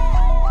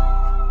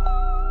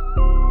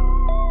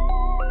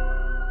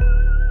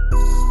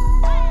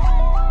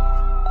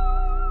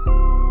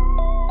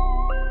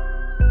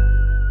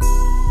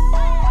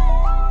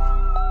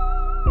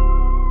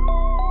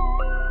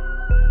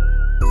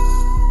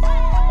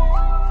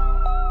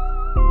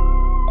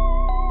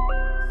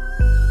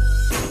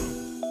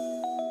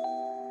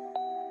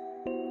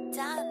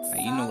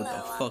 Hey, you know what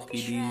the fuck it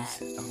is?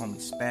 The homie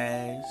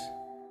Spaz,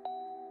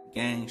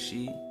 gang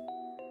shit,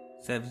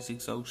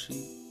 760 shit.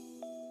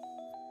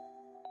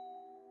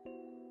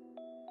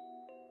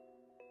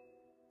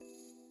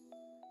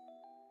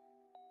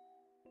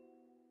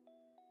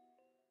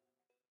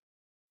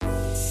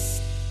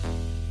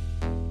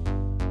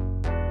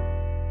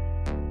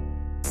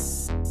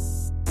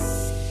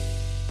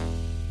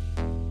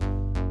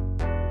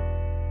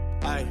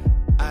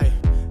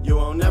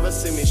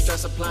 see me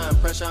stress applying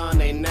pressure on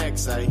they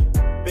necks, ayy.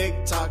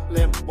 Big talk,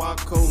 limp, walk,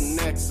 cool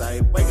next, ayy.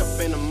 Wake up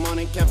in the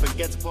morning, can't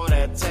forget to pour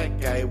that tech,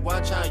 ayy.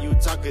 Watch how you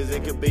talk, cause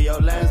it could be your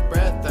last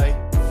breath, ayy.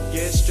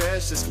 Get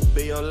stressed, this could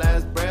be your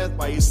last breath.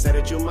 Why you said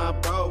that you my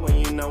bro when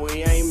you know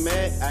we ain't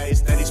met, ayy.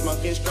 Steady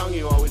smoking strong,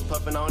 you always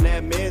puffing on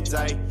that mids,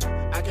 ayy.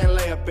 I can't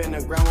lay up in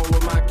the ground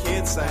with my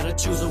kids, ayy. Gotta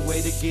choose a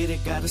way to get it,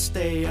 gotta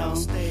stay on.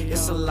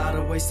 It's a lot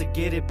of ways to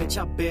get it, bitch,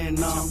 I've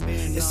been on.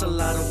 It's a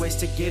lot of ways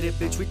to get it,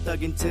 bitch, we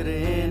thuggin' to the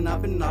end.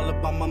 I've been all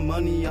about my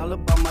money, all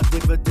about my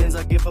dividends.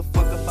 I give a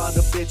fuck about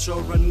a bitch or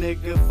a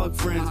nigga, fuck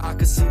friends. I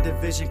can see the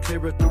vision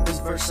clearer through this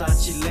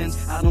Versace lens.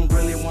 I don't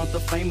really want the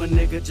fame, a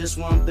nigga just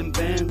want them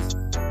bands.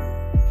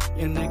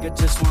 Yeah, nigga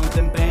just want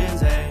them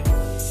bands,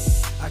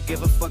 ayy. I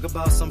give a fuck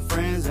about some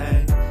friends,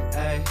 ayy,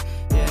 ayy,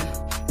 yeah.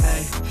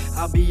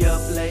 I'll be up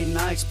late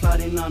nights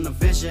plotting on a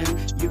vision.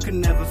 You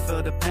can never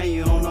feel the pain,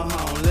 you don't know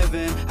how I'm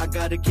living. I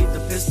gotta keep the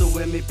pistol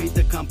with me, beat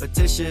the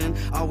competition.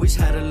 Always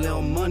had a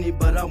little money,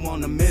 but I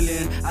want a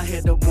million. I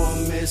hit the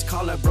one miss,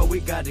 call her, bro, we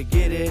gotta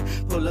get it.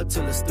 Pull up to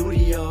the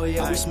studio,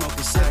 yeah, we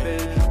smoking,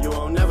 sipping. You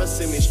won't never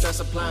see me stress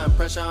applying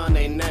pressure on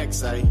they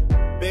necks, ayy.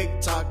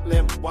 Big talk,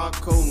 limp, walk,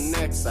 cool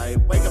next,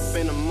 ayy. Wake up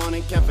in the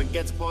morning, can't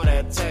forget to pour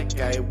that tech,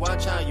 ayy.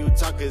 Watch how you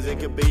talk, cause it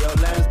could be your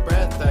last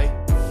breath, ayy.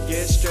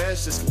 Get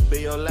stressed, this could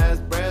be your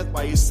last breath.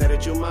 Why you said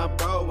that you my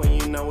bro when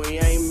you know we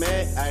ain't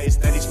met, ayy.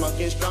 Steady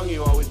smoking strong,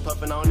 you always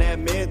puffing on that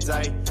mids,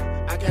 ayy.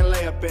 I can't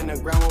lay up in the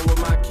ground with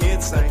my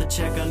kids, ayy. Got the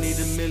check, I need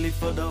a milli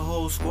for the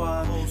whole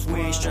squad. We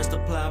ain't stressed,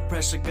 apply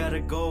pressure,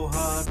 gotta go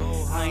hard.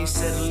 I ain't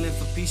settling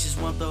for pieces,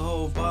 want the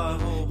whole bar.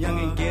 Young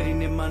and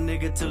getting in my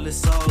nigga till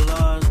it's all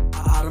ours.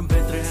 I done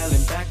been through hell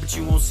and back, but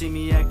you won't see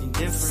me acting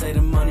different. Say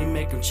the money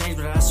make them change,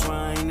 but I swear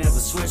I ain't never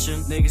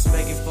switching. Niggas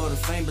faking for the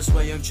fame, but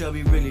swear young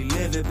chubby really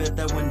live it. Bet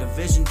that when the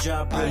vision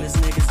job, realest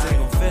niggas they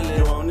gon' feel it.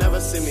 You won't never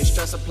see me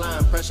stress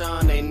applying pressure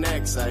on they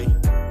necks, ayy.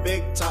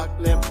 Big talk,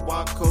 limp,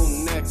 walk, cool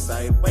next,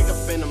 ayy. Wake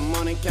up in the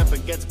morning, can't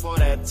forget to pour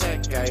that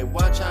tech, ayy.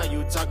 Watch how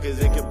you talk, cause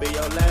it could be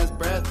your last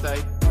breath,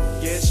 ayy.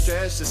 Get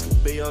stressed, this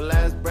could be your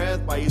last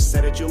breath. Why you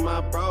said that you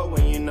my bro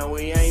when you know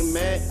we ain't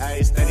met,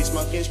 ayy. Steady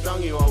smoking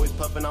strong, you always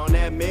puffing on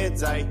that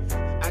mids, ayy.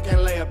 I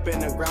can't lay up in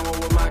the ground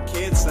with my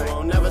kids, ayy. You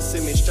won't never see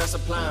me stress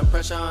applying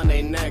pressure on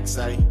they necks,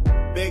 ayy.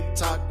 Big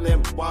talk,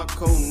 limp, walk,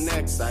 cool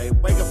next, ayy.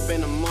 Wake up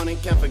in the morning,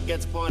 can't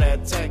forget to pour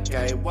that tech,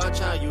 ayy. Watch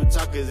how you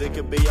talk, cause it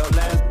could be your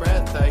last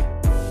breath, ayy.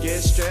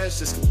 Get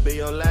stressed, this could be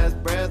your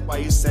last breath. Why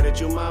you said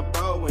that you my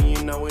bro when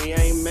you know we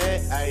ain't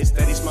met, ayy.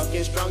 Steady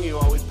smoking strong, you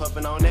always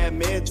puffing on that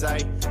mids,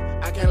 ayy.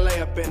 I can't lay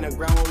up in the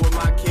ground with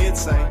my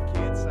kids, ayy.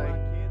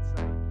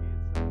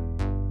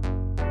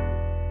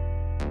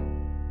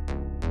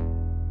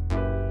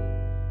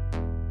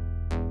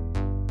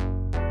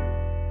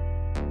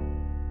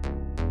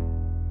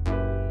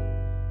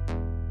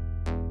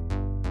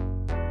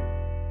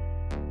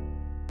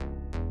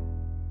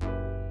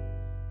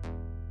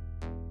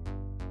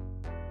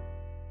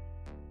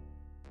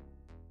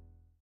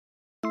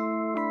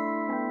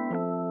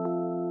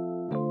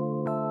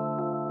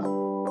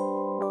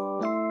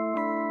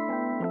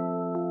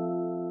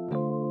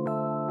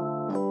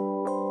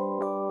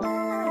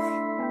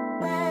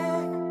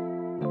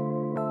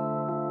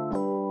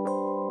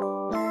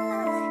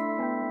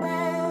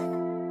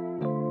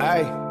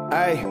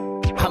 Ay,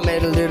 I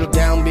met a little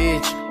down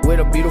bitch with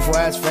a beautiful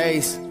ass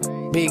face,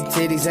 big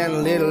titties and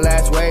a little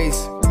ass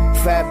waist,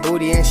 fat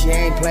booty and she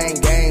ain't playing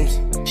games.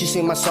 She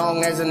sing my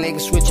song as a nigga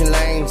switching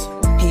lanes.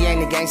 He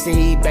ain't a gangster,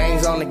 he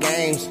bangs on the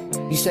games.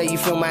 You say you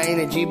feel my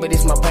energy, but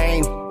it's my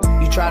pain.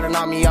 You try to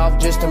knock me off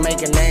just to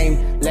make a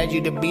name. Led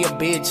you to be a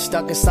bitch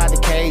stuck inside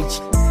the cage.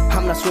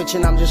 I'm not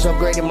switching, I'm just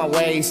upgrading my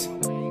ways.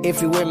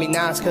 If you with me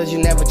now, it's cause you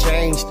never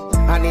changed.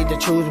 I need the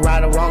truth,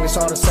 right or wrong, it's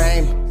all the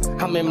same.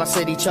 I'm in my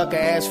city, chuck a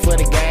ass for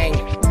the gang.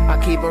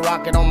 I keep a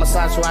rocket on my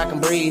side so I can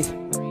breathe.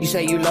 You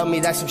say you love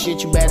me, that's some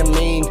shit you better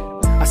mean.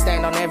 I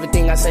stand on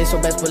everything I say,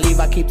 so best believe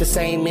I keep the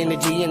same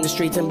energy in the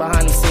streets and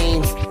behind the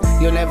scenes.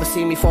 You'll never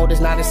see me fold, it's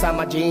not inside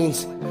my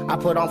jeans. I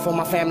put on for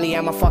my family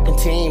and my fucking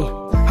team.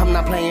 I'm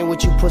not playing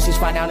with you pussies,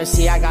 fight down to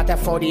see. I got that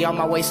 40 on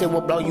my waist, it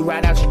will blow you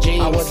right out your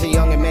jeans. I was a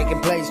young and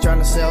making plays, trying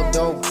to sell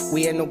dope.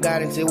 We had no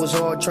guidance, it was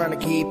hard trying to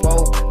keep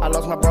hope. I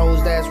lost my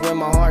bros, that's when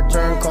my heart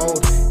turned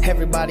cold.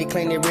 Everybody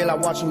claim they real, I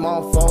watch them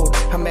all fold.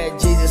 I met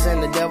Jesus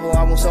and the devil,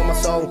 I won't sell my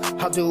soul.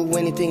 I'll do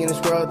anything in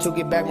this world to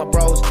get back my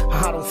bros.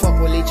 I don't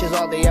fuck with leeches,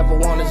 all they ever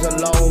want is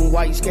alone.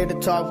 Why you scared to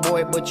talk,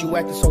 boy, but you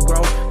acting so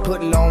grown?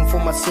 Putting on for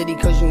my city,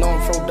 cause you know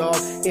I'm from dog.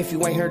 If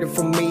you ain't heard it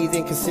from me,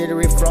 then consider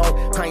it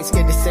fraud. I ain't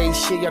scared to say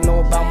shit, y'all know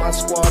about my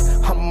squad.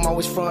 I'm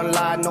always front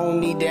line, no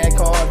need that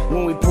card.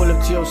 When we pull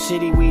up to your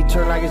city, we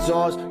turn like it's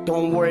ours.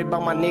 Don't worry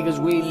about my niggas,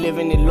 we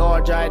living it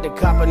large. I had to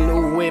cop a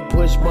new whip,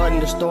 push button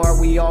to start.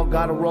 We all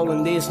gotta roll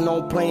in this,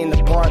 no playing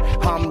the part.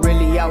 I'm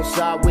really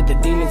outside with the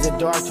demons in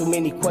dark. Too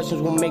many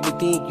questions will make me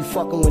think you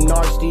fucking with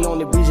narcs. The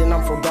only reason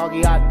I'm from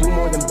doggy, I do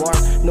more than bark.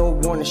 No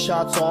warning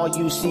shots, all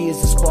you see is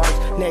the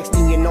sparks. Next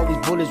thing you know,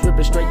 these bullets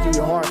ripping straight through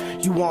your heart.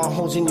 You want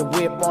holes in your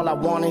whip, all I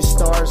want is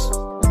stars.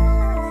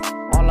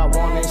 All I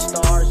want is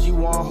stars. You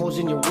want hoes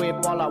in your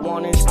whip, all I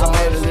want is stars.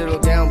 I met a little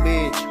down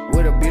bitch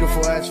with a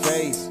beautiful ass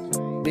face,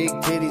 big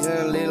titties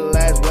and a little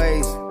ass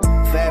waist,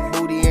 fat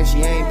booty and she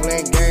ain't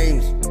playing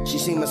games. She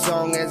sing my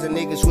song as a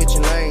nigga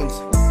switching lanes.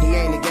 He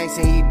ain't a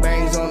gangster, he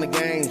bangs on the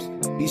games.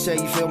 You say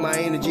you feel my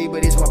energy,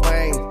 but it's my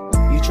pain.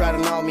 You try to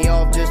knock me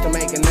off just to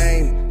make a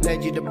name.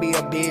 Led you to be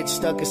a bitch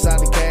stuck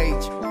inside the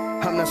cage.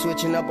 I'm not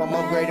switching up, I'm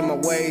upgrading my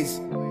ways.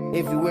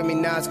 If you with me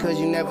now, it's cause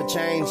you never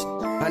changed.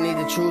 I need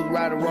the truth,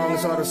 right or wrong,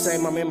 it's all the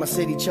same. I'm in my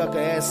city, chuck her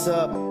ass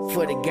up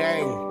for the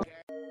gang.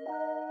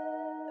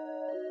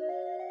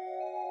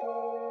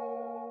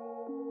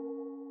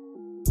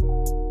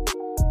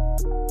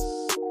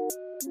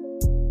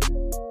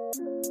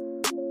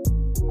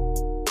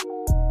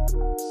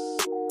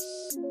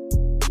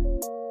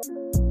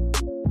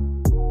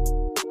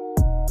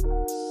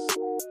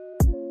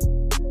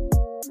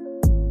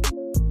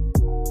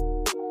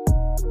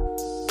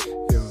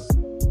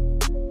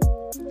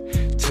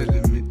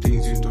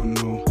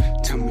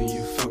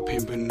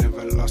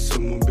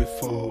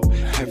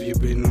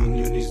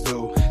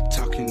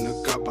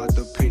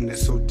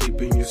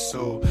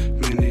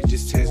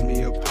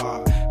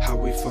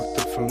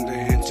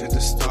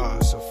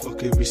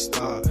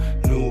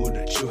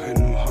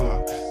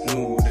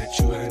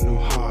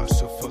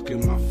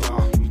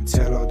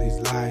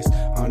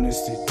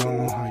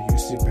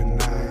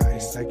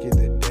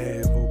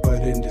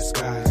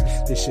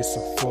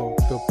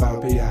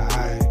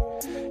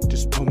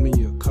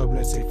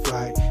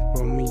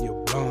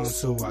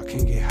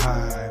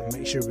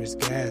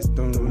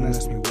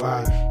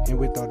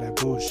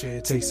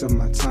 Takes up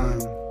my time.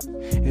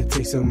 It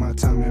takes up my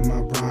time and my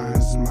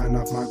rhymes. Mind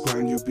off my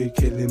grind, you be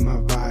killing my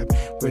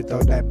vibe. With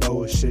all that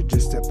bullshit,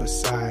 just step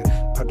aside.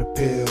 Pop the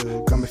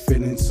pill, got me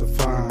feeling so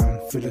fine.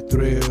 Feel the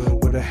thrill,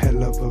 with a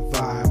hell of a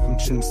vibe. I'm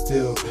chillin'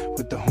 still,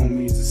 with the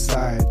homies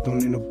aside. Don't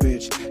need no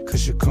bitch,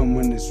 cause she come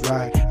when it's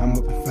right. I'm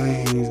up in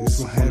flames, it's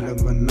one hell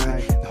of a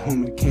night. The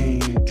homie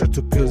came, dropped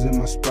 2 pills in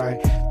my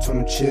Sprite. Told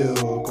him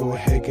chill, go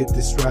ahead, get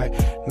this right.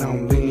 Now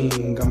I'm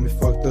lean, got me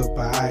fucked up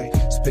by eye.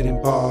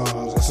 Spitting bars,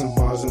 got some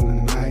bars in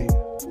the night.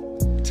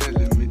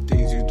 Telling me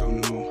things you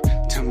don't know.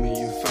 Tell me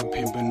you felt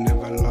pain but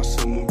never lost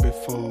someone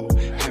before.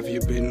 Have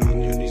you been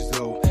on your knees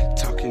though?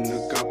 Talking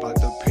to God about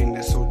the pain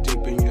that's so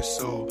deep in your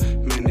soul.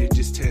 Man, it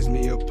just tears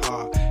me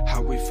apart.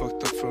 How we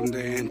fucked up from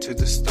the end to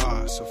the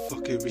start. So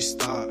fuck it,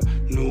 restart.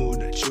 Knew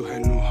that you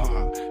had no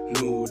heart.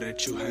 Knew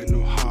that you had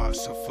no heart.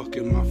 So fuck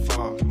it, my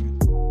fault.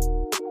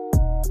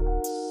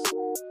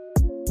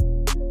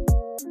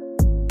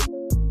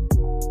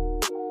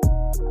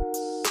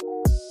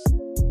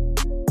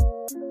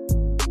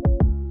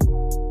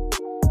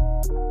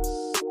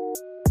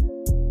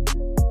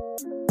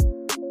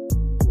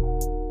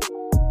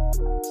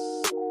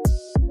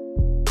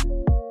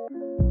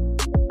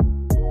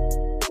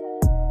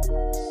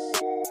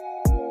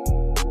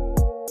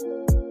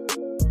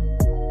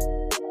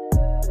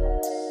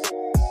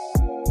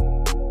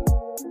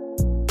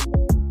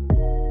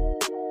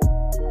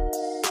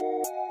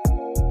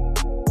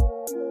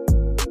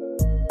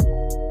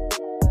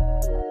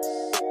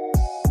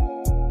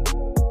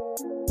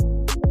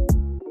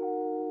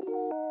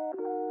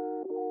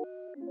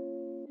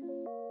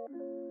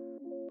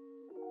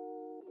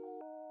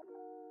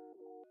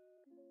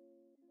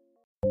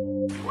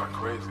 You are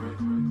crazy.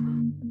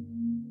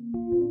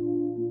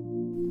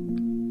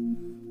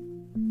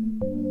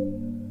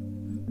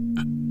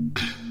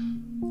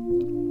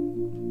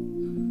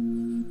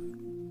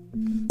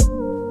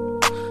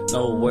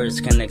 No words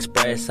can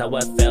express how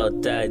I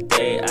felt that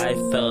day. I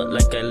felt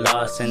like I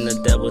lost and the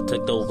devil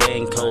took the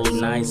win. Cold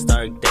nights,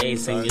 dark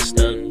days, and you're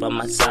stuck by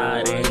my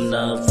side. In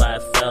love, I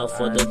fell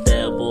for the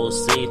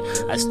devil's seed.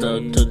 I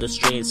stuck to the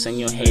streets and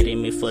you hated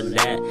me for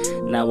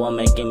that. Now I'm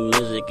making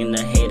music and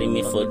they're hating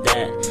me for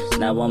that.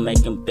 Now I'm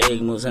making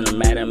big moves and they're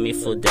mad at me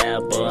for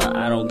that. But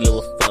I don't give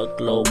a fuck,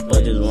 low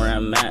budget's where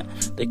I'm at.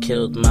 They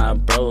killed my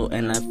bro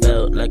and I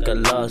felt like I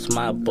lost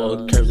my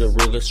boy. Curves the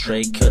Ruger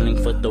straight,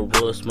 killing for the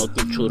rules.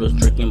 Smoking churros,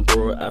 drinking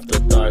brewer after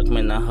dark.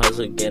 Man, I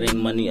hustle, getting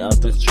money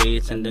off the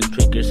streets. And then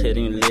tweakers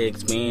hitting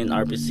licks. Me and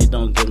RBC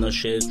don't give no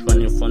shit.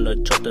 Running from the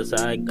chotas,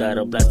 I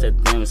gotta blast at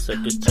them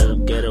suckers to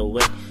get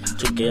away,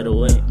 to get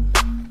away.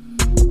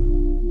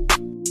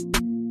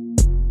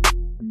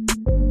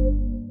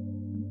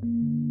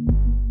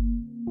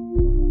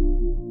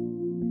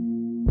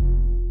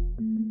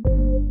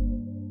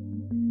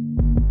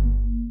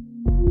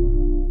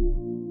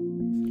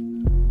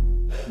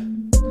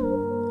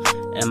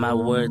 Am I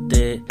worth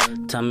it?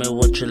 Tell me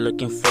what you're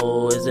looking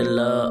for. Is it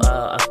love?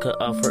 All I could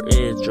offer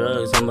is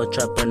drugs. I'm a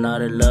trapper,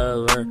 not a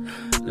lover.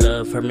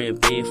 Love hurt me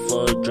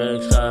before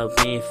drugs got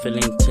me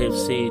feeling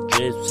tipsy,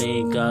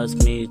 dripsy, got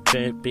me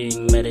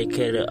tripping,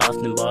 medicated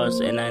often bars,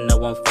 and I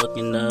know I'm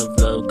fucking up.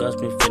 Love got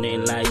me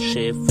feeling like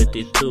shit.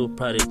 52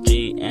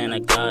 prodigy, and I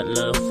got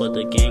love for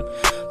the game.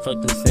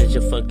 Fucking snitch,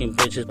 fucking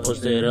bitches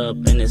posted up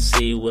in the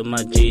sea with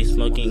my G,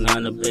 smoking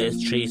on the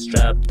best tree,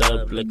 strapped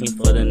up, looking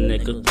for the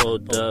nigga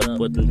pulled up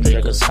with them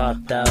drinkers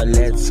hopped out,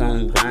 let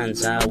some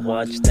wines, I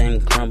watch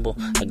them crumble.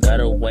 I got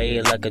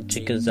away like a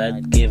chick, cause I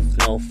give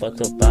no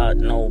fucks about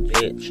no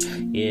bitch.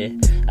 Yeah,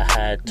 I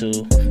had to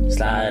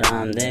slide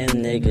on them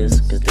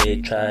niggas, cause they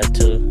tried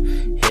to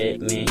hit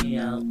me,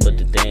 but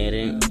they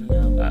didn't.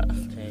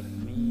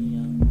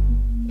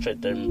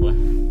 Straight there, boy.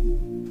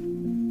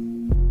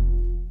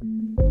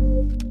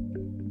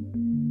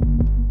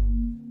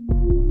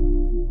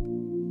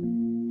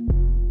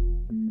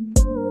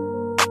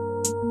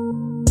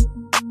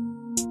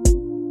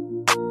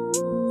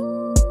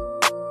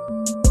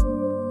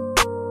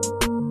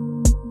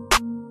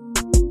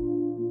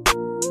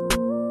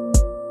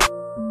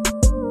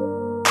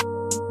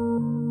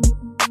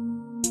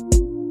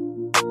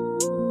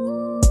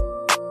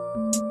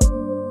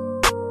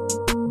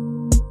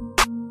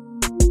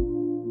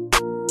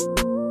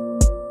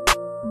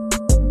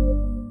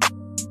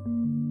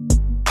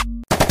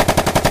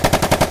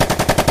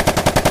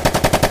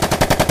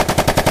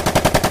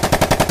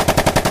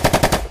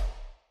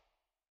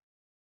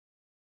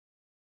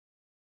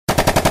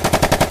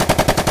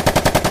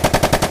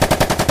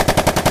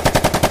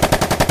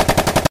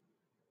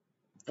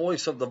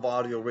 Voice of the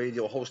Varrio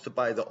Radio, hosted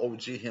by the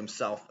OG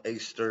himself,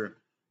 Acesta.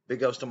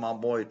 Big ups to my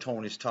boy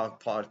Tony's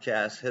Talk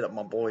Podcast. Hit up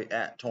my boy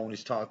at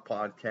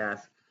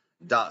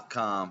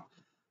Tony'sTalkPodcast.com.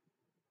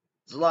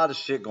 There's a lot of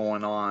shit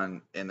going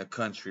on in the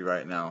country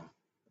right now.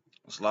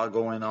 There's a lot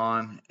going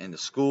on in the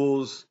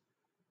schools,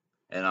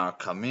 in our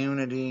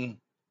community,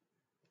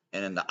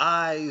 and in the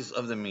eyes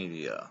of the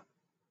media.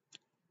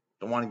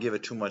 Don't want to give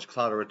it too much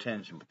clout or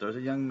attention, but there's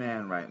a young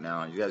man right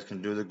now. You guys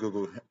can do the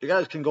Google. You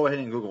guys can go ahead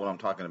and Google what I'm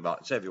talking about.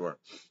 It's everywhere.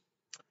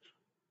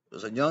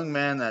 There's a young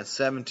man that's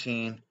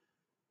 17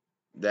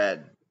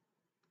 that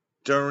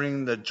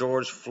during the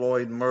George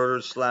Floyd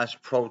murder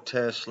 /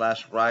 protest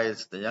 /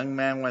 riots, the young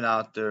man went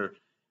out there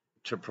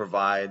to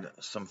provide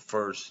some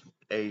first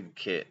aid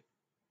kit.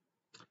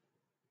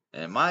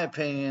 In my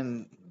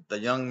opinion, the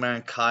young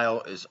man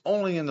Kyle is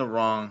only in the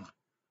wrong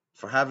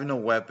for having a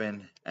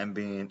weapon and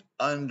being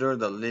under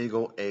the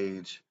legal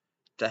age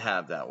to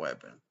have that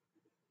weapon.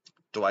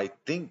 Do I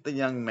think the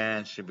young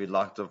man should be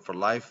locked up for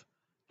life?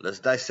 Let's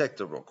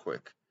dissect it real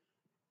quick.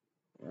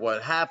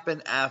 What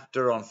happened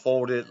after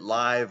unfolded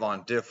live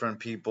on different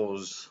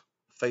people's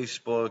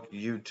Facebook,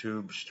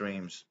 YouTube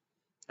streams,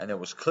 and it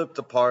was clipped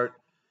apart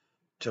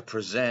to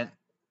present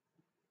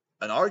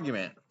an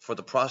argument for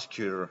the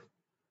prosecutor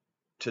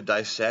to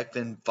dissect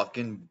and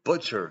fucking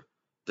butcher.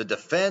 The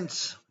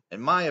defense, in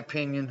my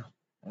opinion,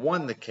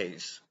 won the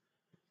case.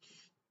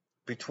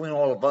 Between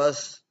all of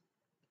us,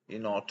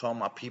 to all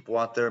my people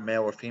out there,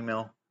 male or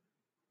female,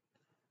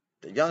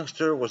 the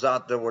youngster was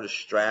out there with a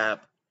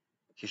strap.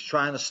 He's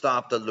trying to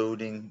stop the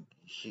looting.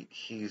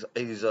 He's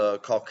a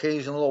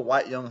Caucasian little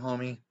white young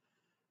homie,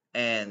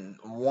 and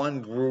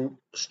one group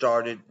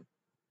started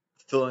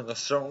feeling a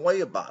certain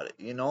way about it,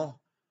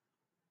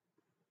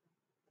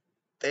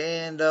 They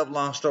end up,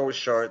 long story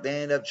short,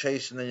 they end up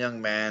chasing the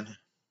young man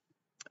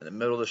in the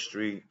middle of the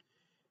street.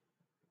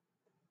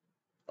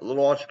 A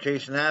little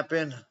altercation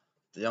happened.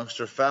 The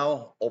youngster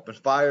fell, opened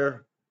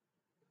fire,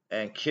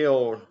 and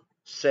killed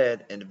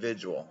said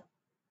individual.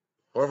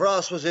 Whoever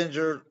else was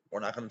injured,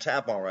 we're not going to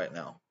tap on right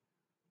now.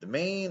 The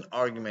main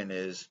argument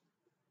is,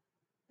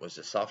 was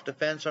it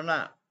self-defense or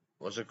not?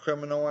 Was it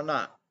criminal or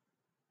not?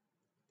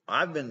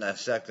 I've been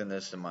dissecting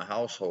this in my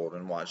household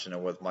and watching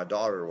it with my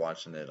daughter,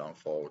 watching it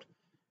unfold.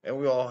 And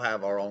we all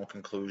have our own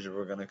conclusion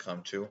we're going to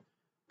come to.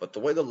 But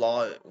the way the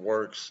law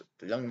works,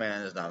 the young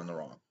man is not in the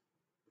wrong.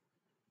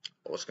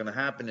 What's going to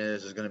happen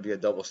is there's going to be a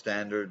double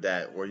standard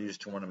that we're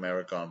used to in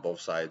America on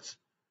both sides.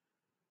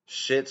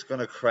 Shit's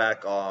going to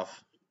crack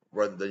off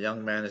whether the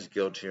young man is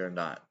guilty or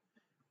not.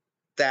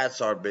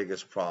 That's our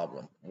biggest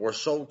problem. We're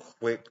so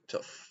quick to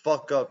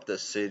fuck up the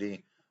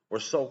city. We're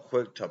so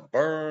quick to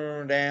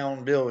burn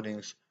down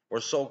buildings.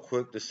 We're so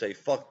quick to say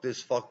fuck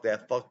this, fuck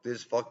that, fuck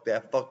this, fuck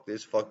that, fuck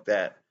this, fuck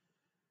that.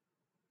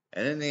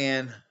 And in the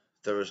end,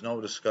 there is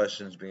no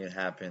discussions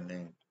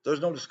happening.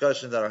 There's no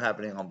discussions that are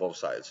happening on both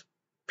sides.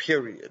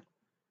 Period.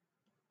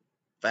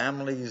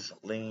 Families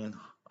lean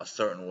a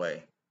certain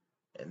way.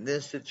 In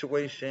this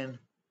situation,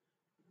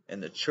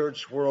 in the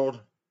church world,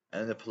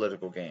 and in the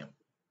political game.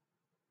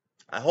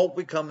 I hope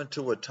we come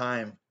into a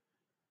time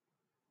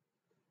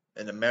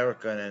in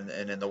America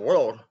and in the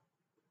world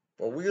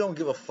where we don't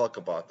give a fuck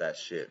about that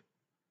shit.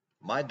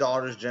 My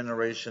daughter's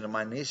generation and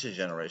my niece's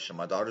generation,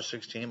 my daughter's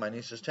 16, my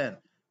niece is 10,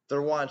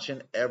 they're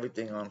watching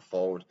everything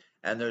unfold,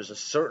 and there's a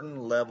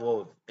certain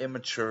level of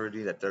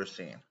immaturity that they're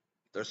seeing.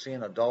 They're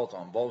seeing adults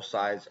on both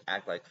sides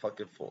act like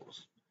fucking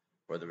fools.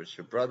 Whether it's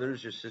your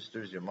brothers, your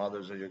sisters, your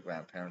mothers, or your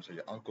grandparents, or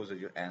your uncles, or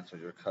your aunts, or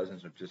your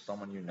cousins, or just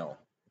someone you know.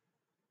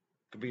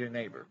 It could be your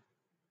neighbor.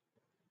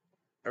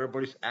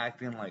 Everybody's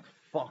acting like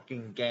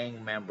fucking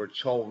gang member,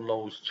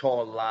 cholos,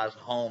 cholas,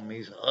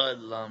 homies,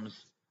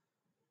 hoodlums.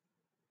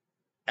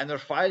 And they're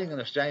fighting and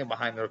they're standing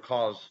behind their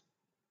cause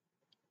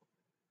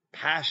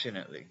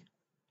passionately.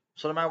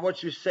 So no matter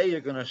what you say,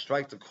 you're going to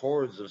strike the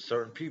chords of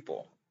certain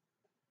people.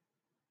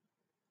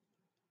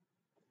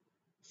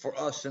 For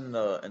us in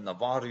the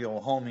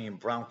Varrio, homie, and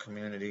brown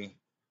community,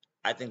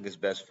 I think it's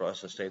best for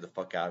us to stay the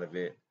fuck out of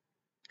it.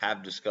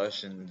 Have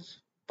discussions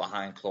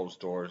behind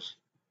closed doors,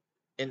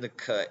 in the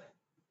cut,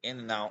 in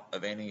and out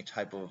of any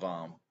type of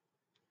there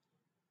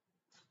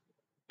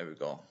we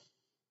go,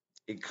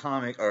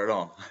 economic or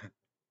no.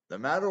 No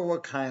matter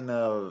what kind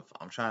of,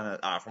 I'm trying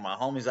to, for my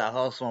homies that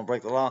hustle and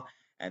break the law,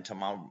 and to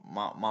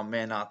my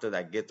men out there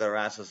that get their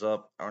asses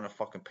up, earn a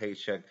fucking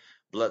paycheck,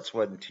 blood,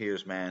 sweat, and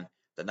tears, man.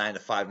 The 9 to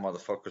 5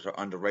 motherfuckers are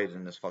underrated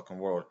in this fucking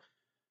world.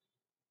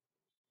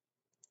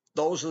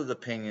 Those are the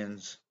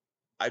opinions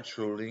I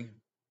truly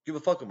give a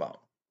fuck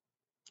about.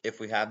 If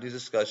we have these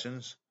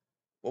discussions,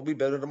 we'll be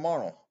better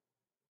tomorrow.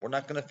 We're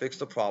not going to fix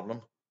the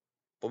problem,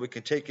 but we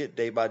can take it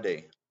day by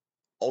day.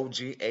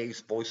 OG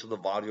Ace, voice of the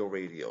Varrio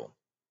Radio.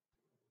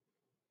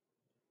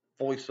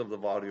 Voice of the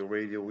Varrio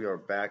Radio, we are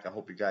back. I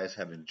hope you guys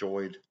have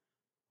enjoyed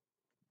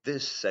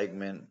this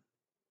segment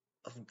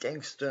of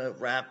gangster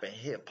rap and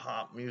hip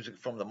hop music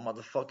from the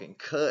motherfucking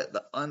cut,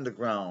 the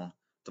underground,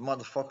 the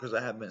motherfuckers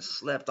that have been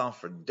slept on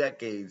for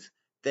decades.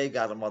 They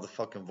got a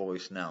motherfucking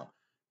voice now.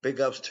 Big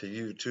ups to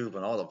YouTube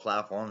and all the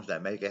platforms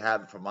that make it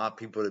happen for my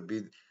people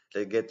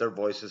to get their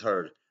voices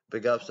heard.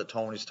 Big ups to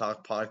Tony's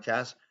Talk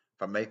Podcast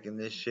for making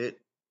this shit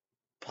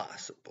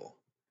possible.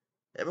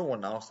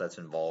 Everyone else that's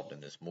involved in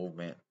this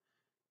movement,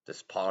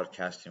 this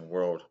podcasting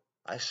world,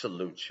 I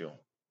salute you.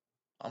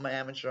 I'm an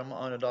amateur, I'm an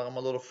underdog, I'm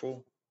a little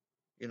fool.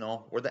 You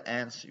know, we're the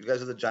ants, you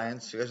guys are the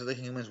giants, you guys are the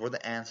humans, we're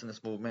the ants in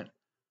this movement.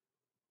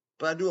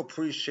 But I do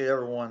appreciate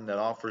everyone that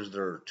offers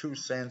their 2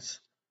 cents,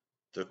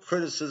 their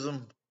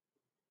criticism,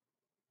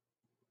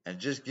 and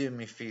just giving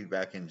me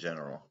feedback in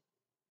general.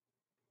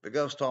 Big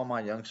ups to all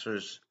my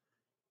youngsters,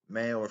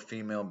 male or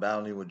female,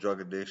 battling with drug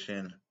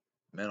addiction,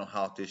 mental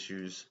health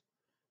issues,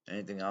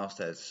 anything else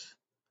that's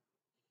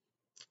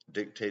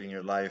dictating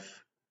your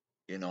life,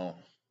 you know,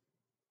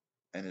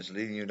 and is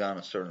leading you down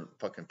a certain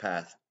fucking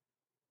path.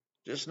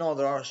 Just know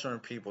there are certain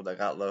people that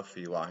got love for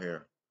you out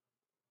here.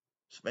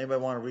 So if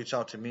anybody want to reach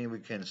out to me, we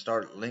can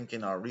start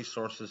linking our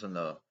resources in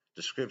the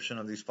description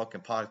of these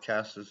fucking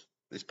podcasts.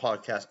 These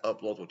podcast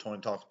uploads with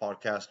Tony Talks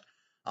Podcast.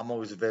 I'm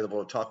always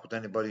available to talk with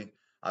anybody.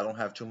 I don't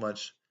have too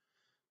much,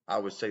 I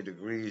would say,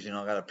 degrees. You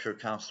know, I got a peer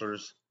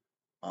counselors.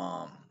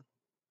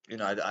 You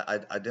know,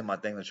 I did my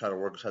thing to try to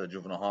work inside the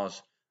juvenile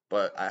halls,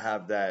 but I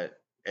have that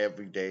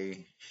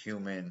everyday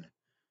human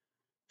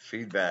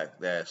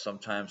feedback that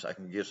sometimes I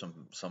can give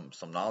some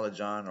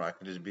knowledge on, or I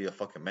can just be a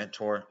fucking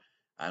mentor.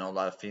 I know a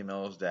lot of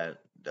females that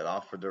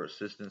offer their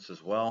assistance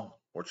as well.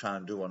 We're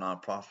trying to do a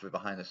nonprofit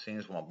behind the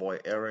scenes with my boy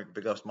Eric.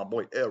 Big ups to my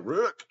boy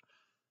Eric.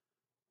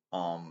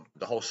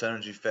 The whole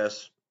Synergy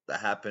Fest that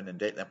happened in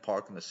Dayton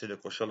Park in the city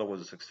of Coachella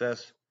was a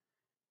success,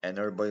 and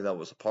everybody that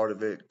was a part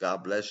of it,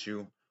 God bless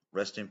you.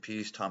 Rest in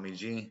peace, Tommy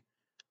G.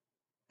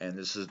 And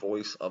this is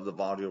Voice of the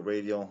Varrio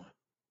Radio.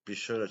 Be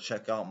sure to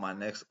check out my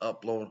next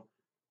upload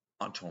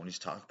on Tony's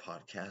Talk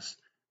Podcast.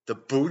 The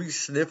booty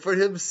sniffer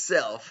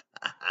himself.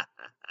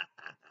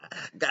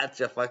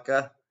 Gotcha,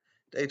 fucker.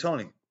 Hey,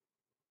 Tony. I'm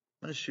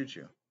going to shoot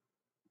you.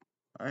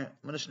 Alright? I'm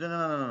going to shoot... No.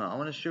 I'm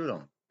going to shoot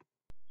him.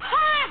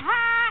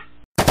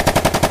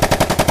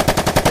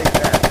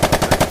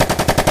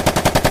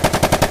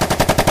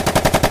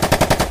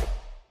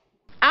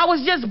 I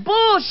was just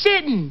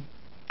bullshitting.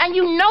 And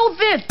you know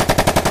this,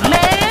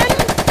 man.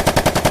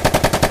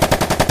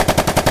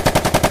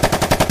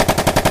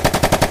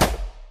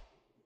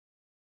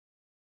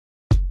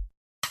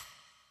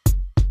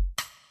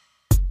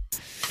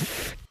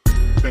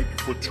 Thank you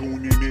for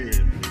tuning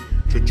in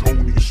to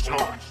Tony's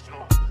Talk,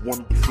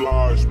 one of the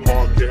flyest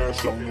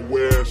podcasts on the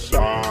west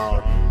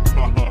side.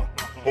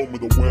 Home of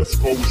the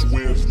West Coast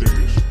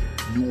Wednesdays.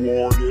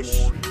 New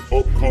artists,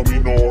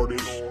 upcoming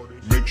artists.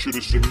 Make sure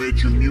to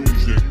submit your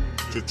music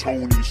to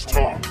Tony's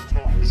Talk.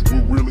 Cause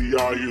we're really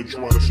out here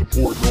trying to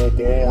support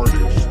local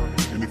artists.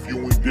 And if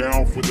you ain't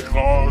down for the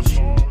cause,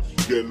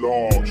 get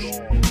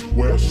lost.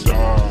 West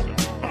side.